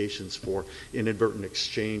obligations for inadvertent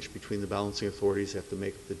exchange between the balancing authorities. They have to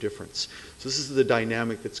make the difference. So this is the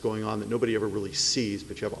dynamic that's going on that nobody ever really sees,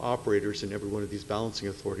 but you have operators in every one of these balancing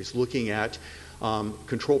authorities looking at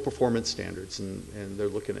control performance standards, and they're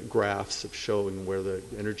looking at graphs of showing where the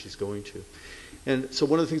energy is going to. And so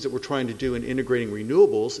one of the things that we're trying to do in integrating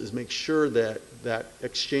renewables is make sure that that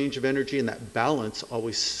exchange of energy and that balance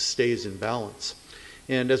always stays in balance.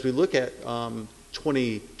 And as we look at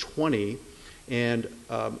 2020 and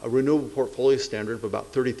a renewable portfolio standard of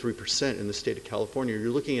about 33% in the state of California, you're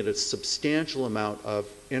looking at a substantial amount of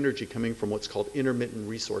energy coming from what's called intermittent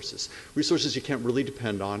resources. Resources you can't really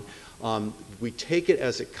depend on. We take it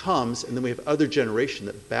as it comes, and then we have other generation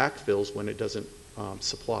that backfills when it doesn't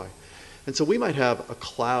supply. And so we might have a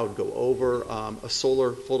cloud go over a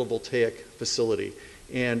solar photovoltaic facility,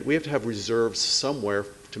 and we have to have reserves somewhere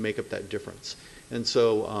to make up that difference. And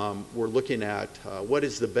so we're looking at what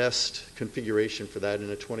is the best configuration for that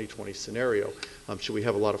in a 2020 scenario. Should we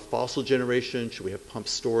have a lot of fossil generation? Should we have pump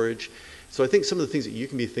storage? So I think some of the things that you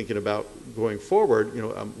can be thinking about going forward,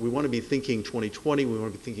 we want to be thinking 2020, we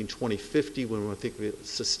want to be thinking 2050, we want to think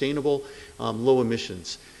sustainable, low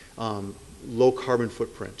emissions, low carbon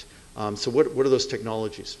footprint. So what are those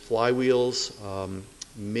technologies? Flywheels,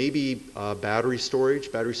 maybe battery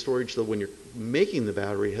storage. Battery storage, though, when you're making the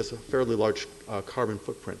battery, has a fairly large carbon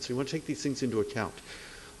footprint. So you want to take these things into account.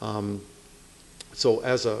 So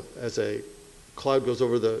as a cloud goes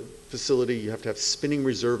over the facility, you have to have spinning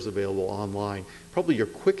reserves available online. Probably your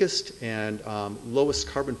quickest and lowest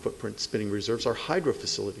carbon footprint spinning reserves are hydro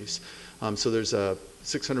facilities. So there's a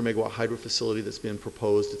 600 megawatt hydro facility that's been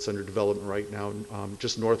proposed. It's under development right now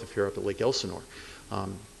just north of here up at Lake Elsinore.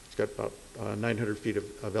 It's got about 900 feet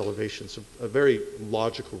of elevation, so a very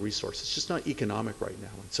logical resource. It's just not economic right now.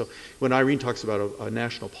 And so when Irene talks about a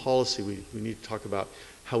national policy, we need to talk about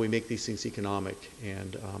how we make these things economic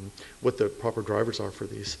and what the proper drivers are for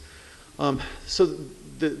these. So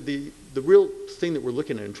the real thing that we're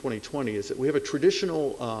looking at in 2020 is that we have a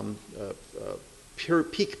traditional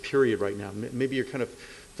peak period right now. Maybe you're kind of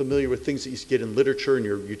familiar with things that you get in literature in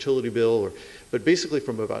your utility bill, but basically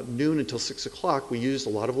from about noon until 6 o'clock, we use a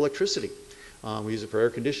lot of electricity. We use it for air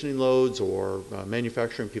conditioning loads or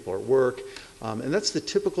manufacturing, people are at work, and that's the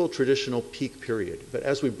typical traditional peak period. But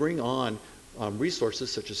as we bring on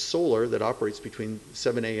resources such as solar that operates between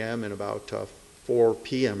 7 a.m. and about 4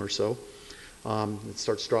 p.m. or so, it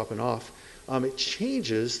starts dropping off. It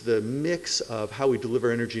changes the mix of how we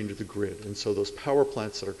deliver energy into the grid, and so those power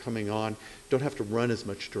plants that are coming on don't have to run as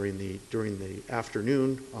much during the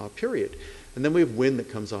afternoon period. And then we have wind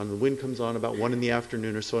that comes on. The wind comes on about 1 in the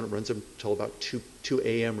afternoon or so, and it runs until about 2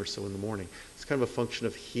 a.m. or so in the morning. It's kind of a function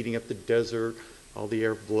of heating up the desert. All the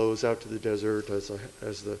air blows out to the desert as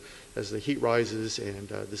the heat rises, and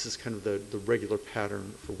this is kind of the regular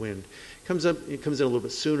pattern for wind. It comes in a little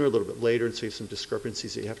bit sooner, a little bit later, and so you have some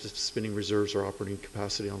discrepancies that you have to spinning reserves or operating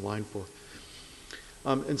capacity online for.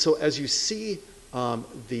 And so as you see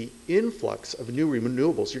the influx of new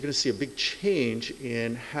renewables, you're going to see a big change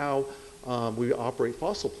in how we operate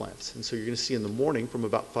fossil plants. And so you're going to see in the morning from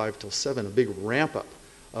about 5 till 7 a big ramp up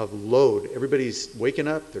of load. Everybody's waking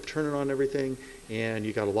up, they're turning on everything, and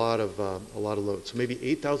you got a lot of load. So maybe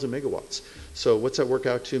 8,000 megawatts. So what's that work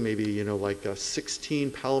out to? Maybe like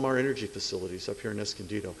 16 Palomar energy facilities up here in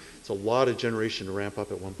Escondido. It's a lot of generation to ramp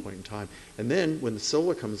up at one point in time. And then when the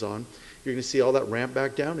solar comes on, you're going to see all that ramp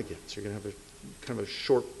back down again. So you're going to have a kind of a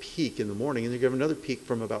short peak in the morning, and then you have another peak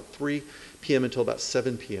from about 3 p.m. until about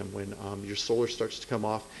 7 p.m. when your solar starts to come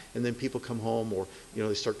off, and then people come home, or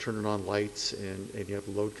they start turning on lights, and you have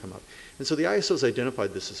load come up. And so the ISO's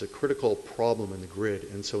identified this as a critical problem in the grid.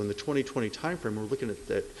 And so in the 2020 timeframe, we're looking at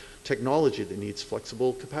that technology that needs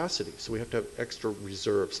flexible capacity. So we have to have extra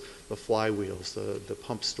reserves, the flywheels, the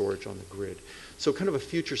pump storage on the grid. So kind of a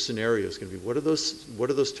future scenario is going to be what are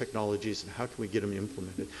those technologies, and how can we get them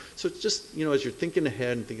implemented? So it's just as you're thinking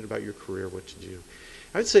ahead and thinking about your career, what to do.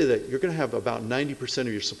 I'd say that you're going to have about 90%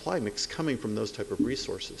 of your supply mix coming from those type of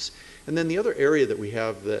resources. And then the other area that we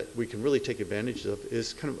have that we can really take advantage of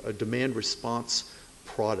is kind of a demand response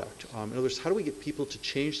product. In other words, how do we get people to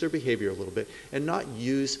change their behavior a little bit and not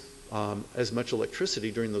use as much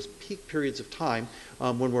electricity during those peak periods of time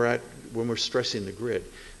when we're stressing the grid.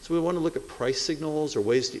 So we want to look at price signals or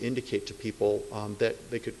ways to indicate to people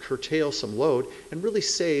that they could curtail some load and really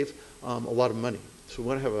save a lot of money. So we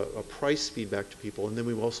want to have a price feedback to people, and then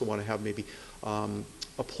we also want to have maybe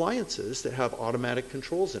appliances that have automatic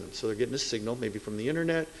controls in them. So they're getting a signal maybe from the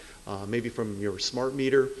internet, maybe from your smart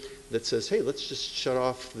meter that says, hey, let's just shut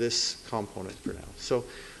off this component for now. So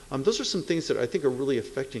those are some things that I think are really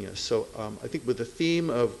affecting us. So I think with the theme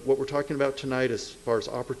of what we're talking about tonight as far as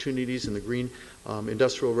opportunities in the green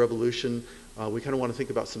industrial revolution, we kind of want to think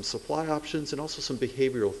about some supply options and also some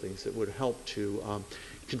behavioral things that would help to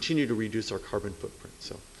continue to reduce our carbon footprint.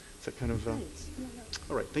 So is that kind of...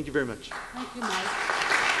 all right, thank you very much. Thank you, Mike.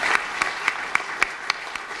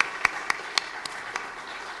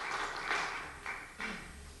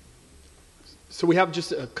 So we have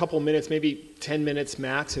just a couple minutes, maybe 10 minutes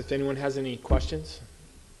max, if anyone has any questions.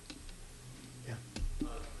 Yeah. The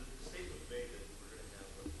statement was made that we're going to have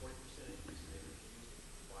a 40% increase in energy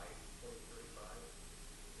use by 2035,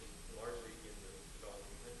 largely in the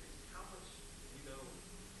developing countries. How much do you know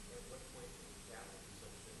at what point in capital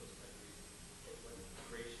consumption in those countries, what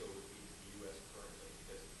ratio would be to the U.S. currently?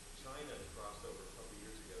 Because China crossed over a couple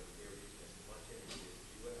years ago, they were using as much energy as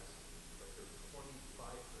the U.S., but they're 25%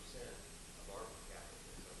 of our capital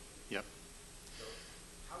consumption. Yep. So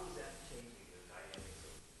how is that changing the dynamics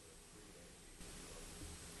of green energy?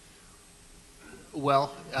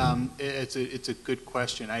 Well, it's a good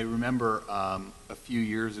question. I remember a few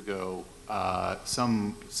years ago,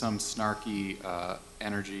 some snarky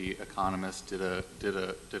energy economist did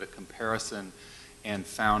a comparison and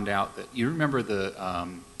found out that you remember the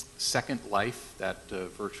Second Life, that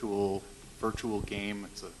virtual game.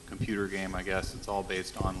 It's a computer game, I guess. It's all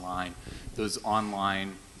based online. Those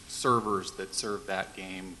online servers that serve that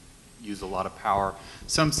game use a lot of power.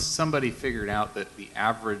 Somebody figured out that the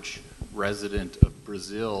average resident of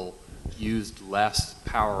Brazil used less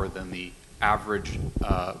power than the average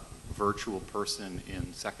virtual person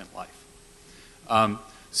in Second Life.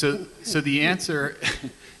 So the answer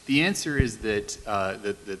the answer is that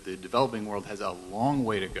the developing world has a long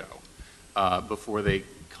way to go before they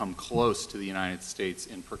come close to the United States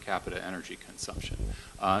in per capita energy consumption.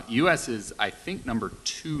 U.S. is, I think, number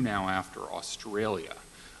 2 now after Australia,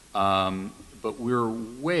 but we're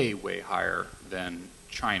way, way higher than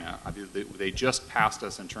China. They just passed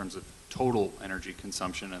us in terms of total energy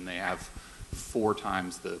consumption, and they have 4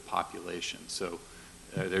 times the population. So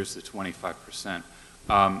there's the 25%.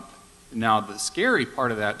 Now, the scary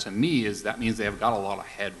part of that to me is that means they have got a lot of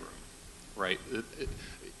headroom, right?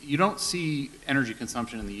 You don't see energy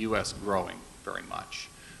consumption in the U.S. growing very much.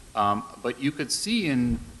 But you could see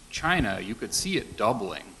in China, you could see it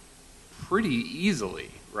doubling pretty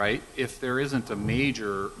easily, right? If there isn't a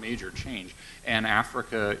major change. And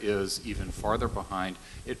Africa is even farther behind.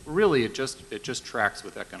 It just tracks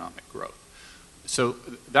with economic growth. So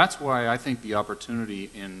that's why I think the opportunity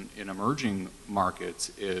in emerging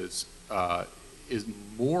markets is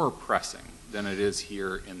more pressing than it is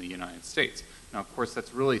here in the United States. Now, of course,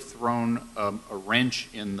 that's really thrown a wrench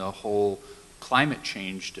in the whole climate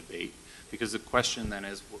change debate, because the question then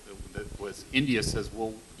is, was India says,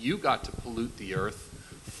 well, you got to pollute the earth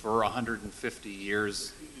for 150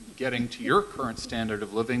 years getting to your current standard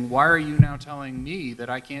of living. Why are you now telling me that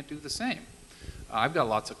I can't do the same? I've got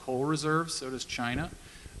lots of coal reserves, so does China.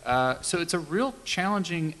 So it's a real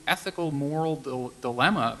challenging ethical, moral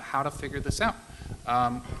dilemma of how to figure this out.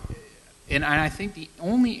 And I think the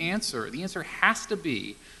answer has to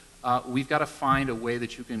be, we've got to find a way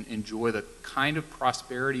that you can enjoy the kind of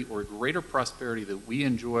prosperity or greater prosperity that we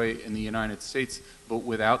enjoy in the United States, but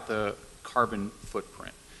without the carbon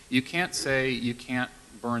footprint. You can't say you can't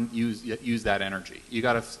use that energy. You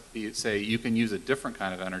got to say you can use a different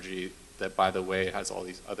kind of energy that, by the way, has all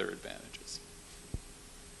these other advantages.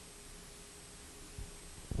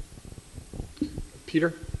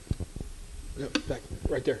 Peter? Yeah, back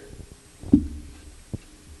right there.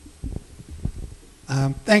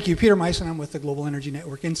 Thank you. Peter Meissen. I'm with the Global Energy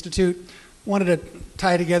Network Institute. Wanted to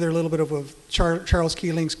tie together a little bit of Charles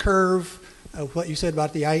Keeling's curve, what you said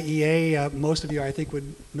about the IEA. Most of you, I think,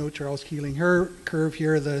 would know Charles Keeling. Her curve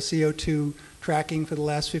here, the CO2 tracking for the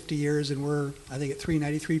last 50 years, and we're, I think, at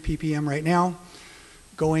 393 ppm right now,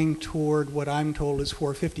 going toward what I'm told is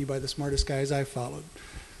 450 by the smartest guys I've followed.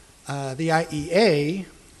 The IEA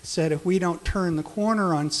said if we don't turn the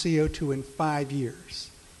corner on CO2 in 5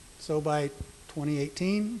 years, so by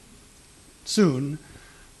 2018, soon,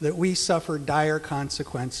 that we suffer dire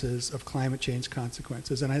consequences of climate change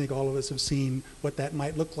consequences. And I think all of us have seen what that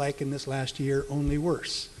might look like in this last year, only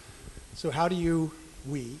worse. So how do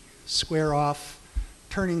we square off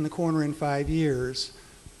turning the corner in 5 years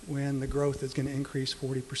when the growth is going to increase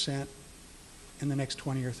 40% in the next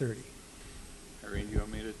 20 or 30? Irene, do you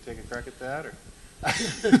want me to take a crack at that? Or?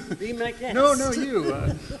 Be my guest. No,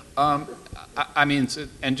 you. I mean,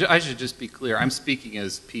 I should just be clear. I'm speaking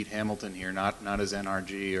as Pete Hamilton here, not as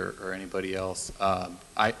NRG or anybody else.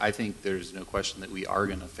 I think there's no question that we are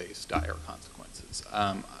going to face dire consequences.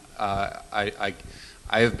 I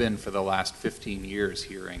have been for the last 15 years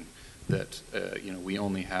hearing that we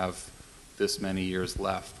only have this many years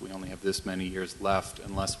left. We only have this many years left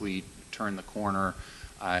unless we turn the corner.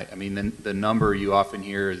 I mean, the number you often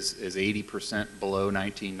hear is 80% below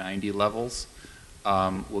 1990 levels.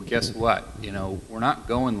 Well, guess what? We're not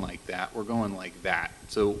going like that. We're going like that.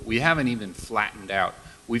 So we haven't even flattened out.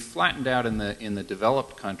 We've flattened out in the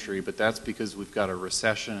developed country, but that's because we've got a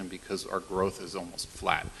recession and because our growth is almost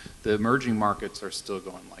flat. The emerging markets are still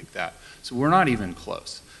going like that. So we're not even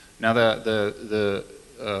close. Now,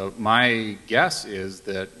 my guess is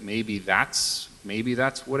that maybe that's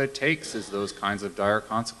what it takes, is those kinds of dire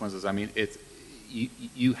consequences. I mean,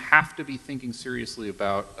 you have to be thinking seriously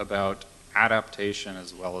about adaptation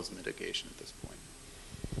as well as mitigation at this point.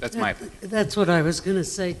 That's my opinion. That's what I was going to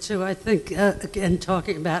say, too. I think, again,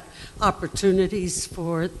 talking about opportunities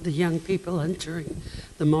for the young people entering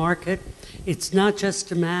the market, it's not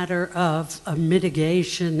just a matter of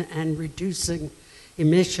mitigation and reducing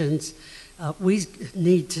emissions. We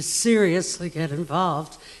need to seriously get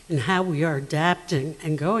involved in how we are adapting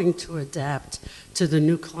and going to adapt to the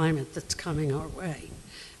new climate that's coming our way.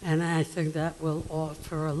 And I think that will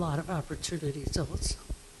offer a lot of opportunities also.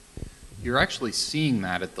 you're actually seeing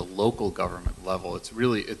that at the local government level.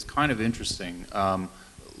 It's kind of interesting.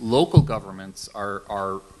 Local governments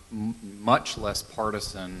are much less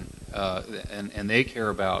partisan, and they care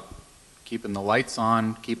about keeping the lights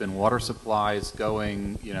on, keeping water supplies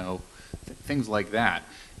going, things like that.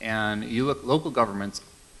 And you look, local governments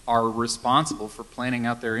are responsible for planning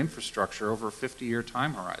out their infrastructure over a 50-year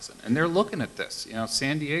time horizon. And they're looking at this.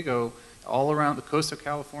 San Diego, all around the coast of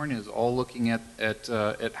California, is all looking at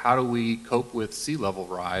how do we cope with sea level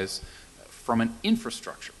rise from an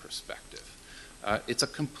infrastructure perspective. It's a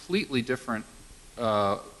completely different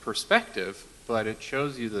perspective, but it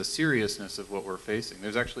shows you the seriousness of what we're facing.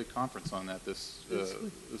 There's actually a conference on that this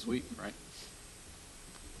week, right?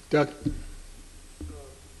 Doug? From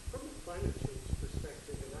a climate change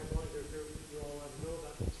perspective, and I'm one of the group that you all know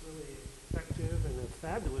about that's really effective and a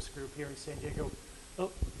fabulous group here in San Diego.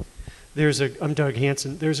 I'm Doug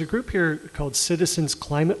Hansen. There's a group here called Citizens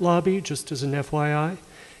Climate Lobby, just as an FYI.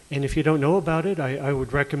 And if you don't know about it, I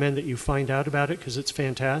would recommend that you find out about it because it's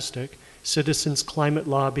fantastic. Citizens Climate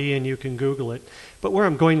Lobby, and you can Google it. But where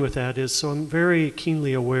I'm going with that is, so I'm very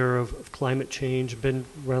keenly aware of climate change. I've been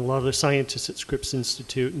around a lot of the scientists at Scripps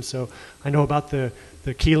Institute, and so I know about the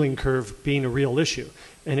Keeling curve being a real issue.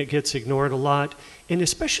 And it gets ignored a lot, and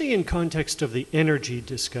especially in context of the energy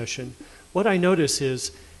discussion. What I notice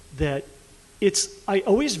is that I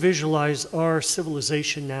always visualize our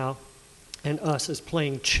civilization now and us as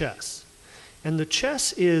playing chess. And the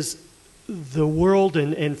chess is the world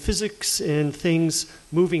and physics and things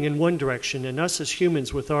moving in one direction, and us as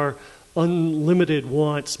humans with our unlimited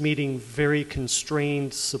wants meeting very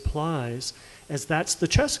constrained supplies, as that's the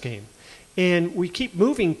chess game. And we keep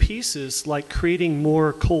moving pieces like creating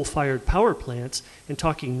more coal-fired power plants and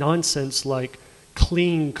talking nonsense like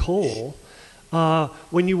clean coal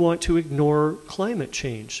when you want to ignore climate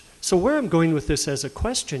change. So where I'm going with this as a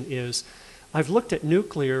question is, I've looked at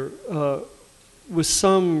nuclear with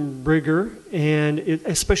some rigor, and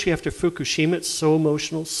especially after Fukushima, it's so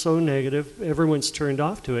emotional, so negative, everyone's turned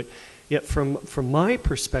off to it. Yet from my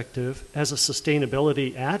perspective, as a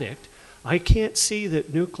sustainability addict, I can't see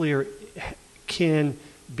that nuclear can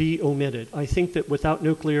be omitted. I think that without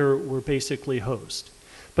nuclear, we're basically hosed.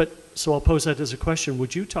 So I'll pose that as a question.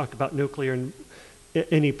 Would you talk about nuclear and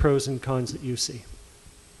any pros and cons that you see?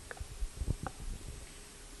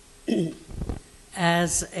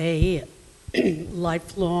 As a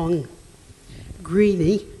lifelong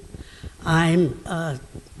greenie, I'm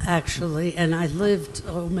actually, and I lived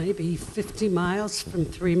maybe 50 miles from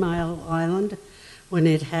 3 Mile Island when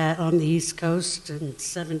it had, on the East Coast in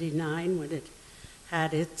 '79 when it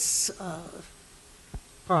had its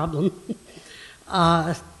problem.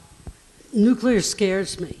 Nuclear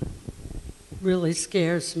scares me, really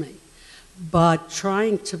scares me. But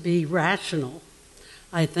trying to be rational,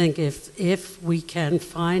 I think if we can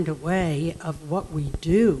find a way of what we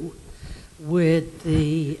do with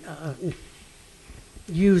the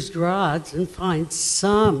used rods and find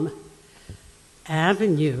some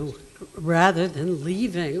avenue rather than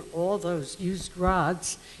leaving all those used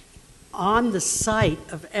rods on the site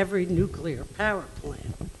of every nuclear power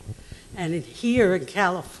plant. And here in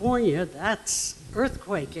California, that's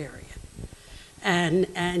earthquake area.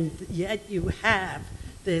 And yet you have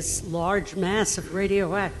this large mass of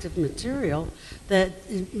radioactive material that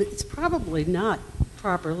it's probably not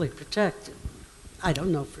properly protected. I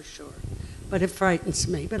don't know for sure, but it frightens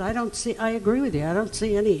me. But I agree with you, I don't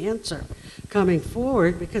see any answer coming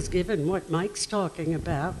forward because given what Mike's talking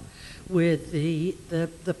about with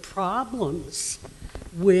the problems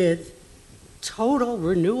with total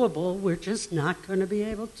renewable, we're just not going to be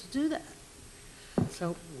able to do that.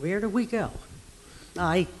 So where do we go?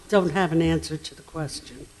 I don't have an answer to the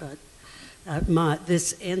question, but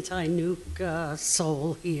this anti-nuke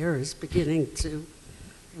soul here is beginning to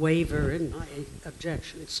waver in my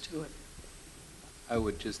objections to it. I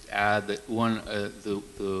would just add that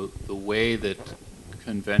the way that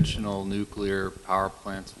conventional nuclear power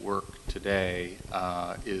plants work today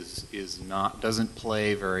doesn't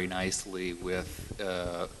play very nicely with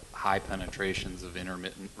high penetrations of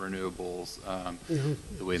intermittent renewables.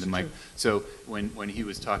 The way so when he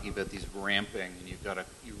was talking about these ramping, and you've got to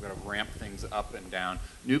ramp things up and down.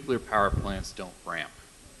 Nuclear power plants don't ramp.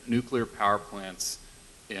 Nuclear power plants,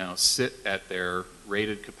 sit at their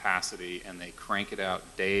rated capacity and they crank it out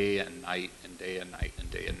day and night and day and night and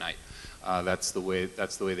day and night. That's the way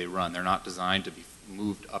they run. They're not designed to be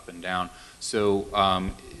moved up and down. So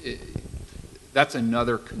that's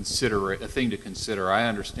another thing to consider. I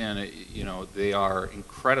understand that they are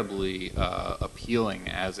incredibly appealing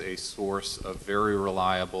as a source of very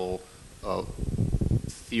reliable,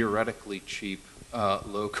 theoretically cheap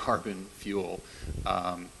low carbon fuel,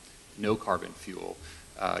 no carbon fuel.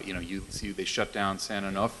 You see they shut down San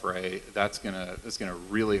Onofre. That's gonna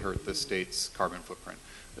really hurt the state's carbon footprint.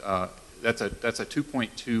 That's a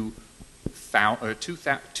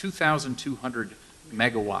 2,200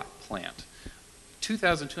 megawatt plant.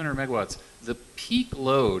 2,200 megawatts. The peak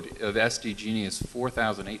load of SDG&E is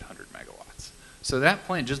 4,800 megawatts. So that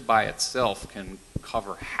plant just by itself can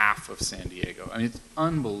cover half of San Diego. I mean, it's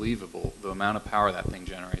unbelievable the amount of power that thing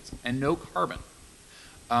generates, and no carbon.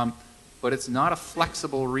 But it's not a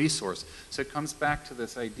flexible resource. So it comes back to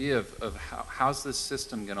this idea of how's this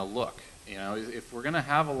system going to look? If we're going to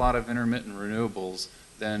have a lot of intermittent renewables,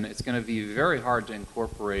 then it's going to be very hard to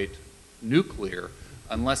incorporate nuclear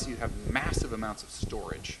unless you have massive amounts of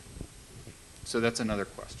storage. So that's another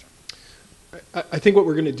question. I think what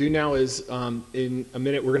we're going to do now is, in a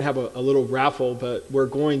minute, we're going to have a little raffle, but we're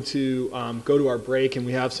going to go to our break, and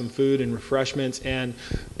we have some food and refreshments, and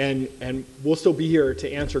we'll still be here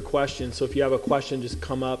to answer questions. So if you have a question, just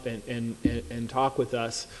come up and talk with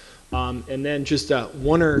us. And then just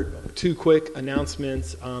one or two quick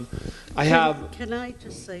announcements. Can I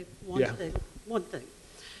just say one thing? One thing.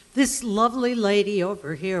 This lovely lady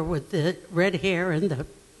over here with the red hair and the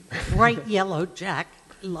bright yellow jacket,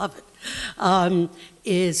 love it,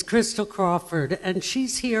 is Crystal Crawford, and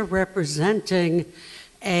she's here representing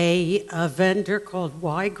a vendor called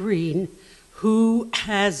Y Green, who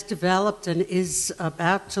has developed and is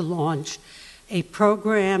about to launch a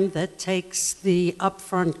program that takes the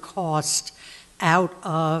upfront cost out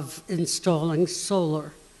of installing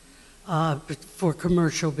solar for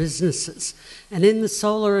commercial businesses. And in the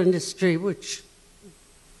solar industry, which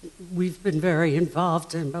we've been very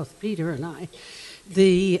involved in, both Peter and I,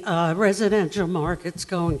 the residential market's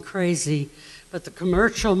going crazy, but the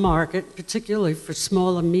commercial market, particularly for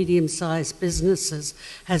small and medium-sized businesses,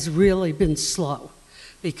 has really been slow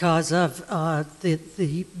because of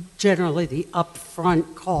generally the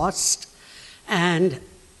upfront cost. And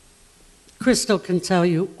Crystal can tell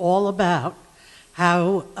you all about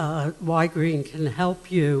how Y Green can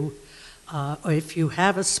help you, if you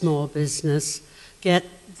have a small business, get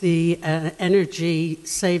the energy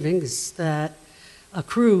savings that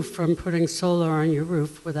accrue from putting solar on your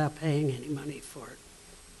roof without paying any money for it.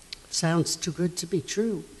 Sounds too good to be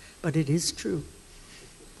true, but it is true.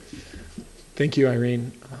 Thank you,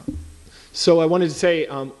 Irene. So I wanted to say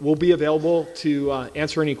we'll be available to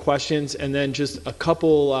answer any questions, and then just a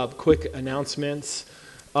couple quick announcements.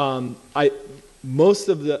 A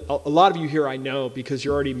lot of you here I know because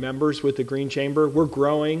you're already members with the Green Chamber. We're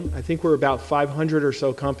growing. I think we're about 500 or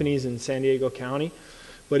so companies in San Diego County.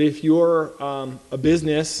 But if you're a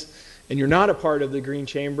business and you're not a part of the Green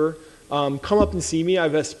Chamber, come up and see me. I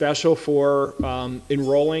have a special for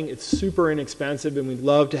enrolling. It's super inexpensive, and we'd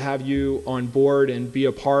love to have you on board and be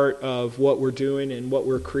a part of what we're doing and what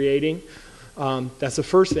we're creating. That's the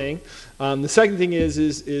first thing. The second thing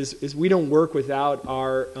is we don't work without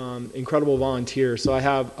our incredible volunteers. So I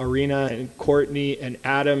have Arena and Courtney and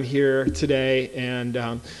Adam here today,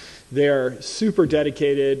 and they're super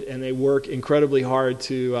dedicated, and they work incredibly hard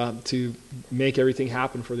to make everything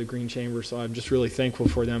happen for the Green Chamber. So I'm just really thankful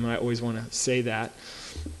for them, and I always want to say that.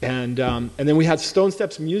 And then we had Stone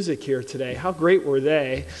Steps Music here today. How great were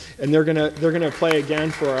they? And they're gonna play again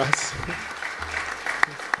for us.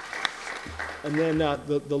 And then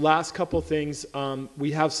the last couple things,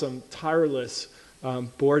 we have some tireless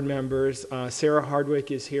board members. Sarah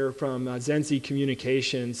Hardwick is here from Zenzi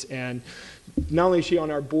Communications, and not only is she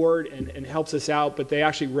on our board and helps us out, but they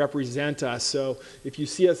actually represent us. So if you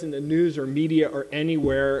see us in the news or media or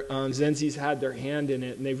anywhere, Zenzi's had their hand in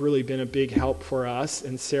it, and they've really been a big help for us.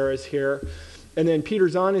 And Sarah's here. And then Peter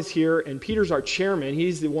Zahn is here, and Peter's our chairman.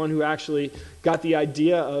 He's the one who actually got the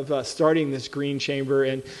idea of starting this Green Chamber,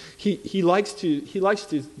 and he likes to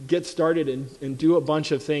get started and do a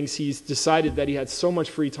bunch of things. He's decided that he had so much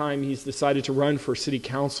free time, he's decided to run for city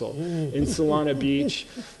council in Solana Beach.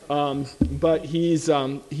 But he's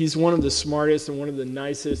one of the smartest and one of the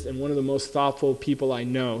nicest and one of the most thoughtful people I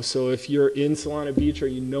know. So if you're in Solana Beach or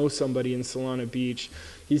you know somebody in Solana Beach,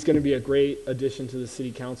 he's going to be a great addition to the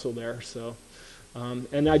city council there. So.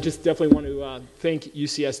 And I just definitely want to thank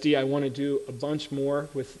UCSD. I want to do a bunch more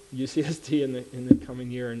with UCSD in the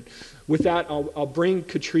coming year. And with that, I'll bring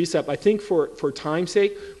Catrice up. I think for time's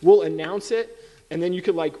sake, we'll announce it, and then you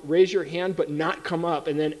could like raise your hand but not come up,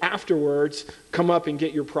 and then afterwards come up and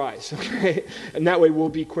get your prize. Okay, and that way we'll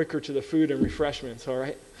be quicker to the food and refreshments. All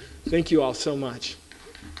right. Thank you all so much.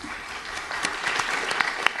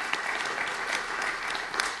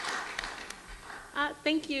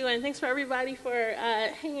 Thank you, and thanks for everybody for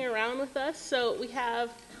hanging around with us. So we have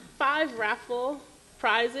 5 raffle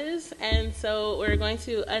prizes, and so we're going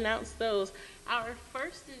to announce those. Our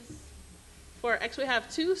first is actually have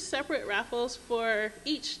 2 separate raffles for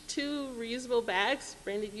each 2 reusable bags,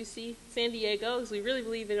 branded UC San Diego, because we really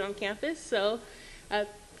believe in it on campus. So,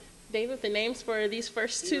 David, the names for these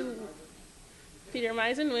first 2, Peter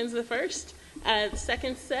Meisen wins the first. The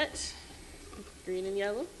second set, green and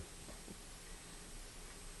yellow.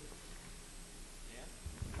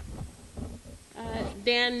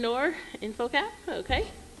 Dan Knorr, InfoCap. Okay,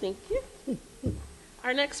 thank you.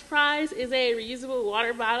 Our next prize is a reusable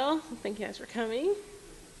water bottle. Thank you guys for coming.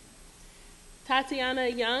 Tatiana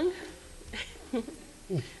Young,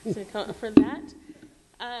 for that.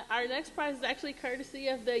 Our next prize is actually courtesy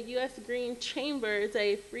of the U.S. Green Chamber. It's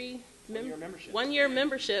a free one-year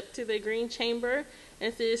membership to the Green Chamber.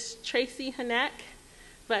 And this is Tracy Hanak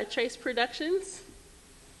by Trace Productions.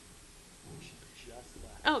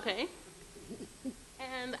 Okay.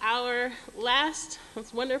 And our last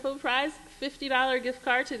wonderful prize, $50 gift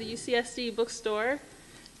card to the UCSD bookstore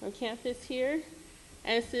on campus here.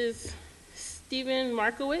 And this is Stephen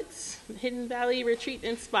Markowitz, Hidden Valley Retreat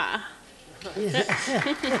and Spa.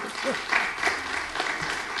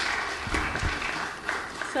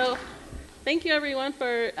 So thank you everyone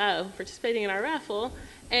for participating in our raffle.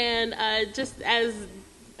 And just as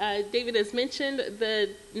David has mentioned, the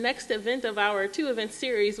next event of our 2-event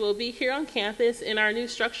series will be here on campus in our new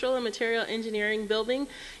Structural and Material Engineering building.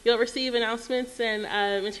 You'll receive announcements and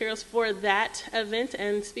materials for that event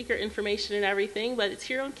and speaker information and everything, but it's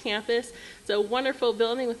here on campus. It's a wonderful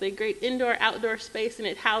building with a great indoor-outdoor space, and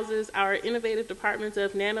it houses our innovative departments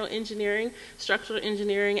of nano engineering, structural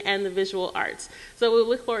engineering, and the visual arts. So we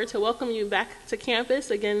look forward to welcoming you back to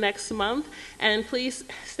campus again next month, and please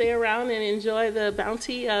stay around and enjoy the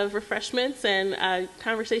bounty of refreshments and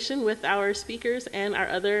conversation with our speakers and our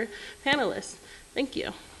other panelists. Thank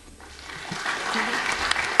you.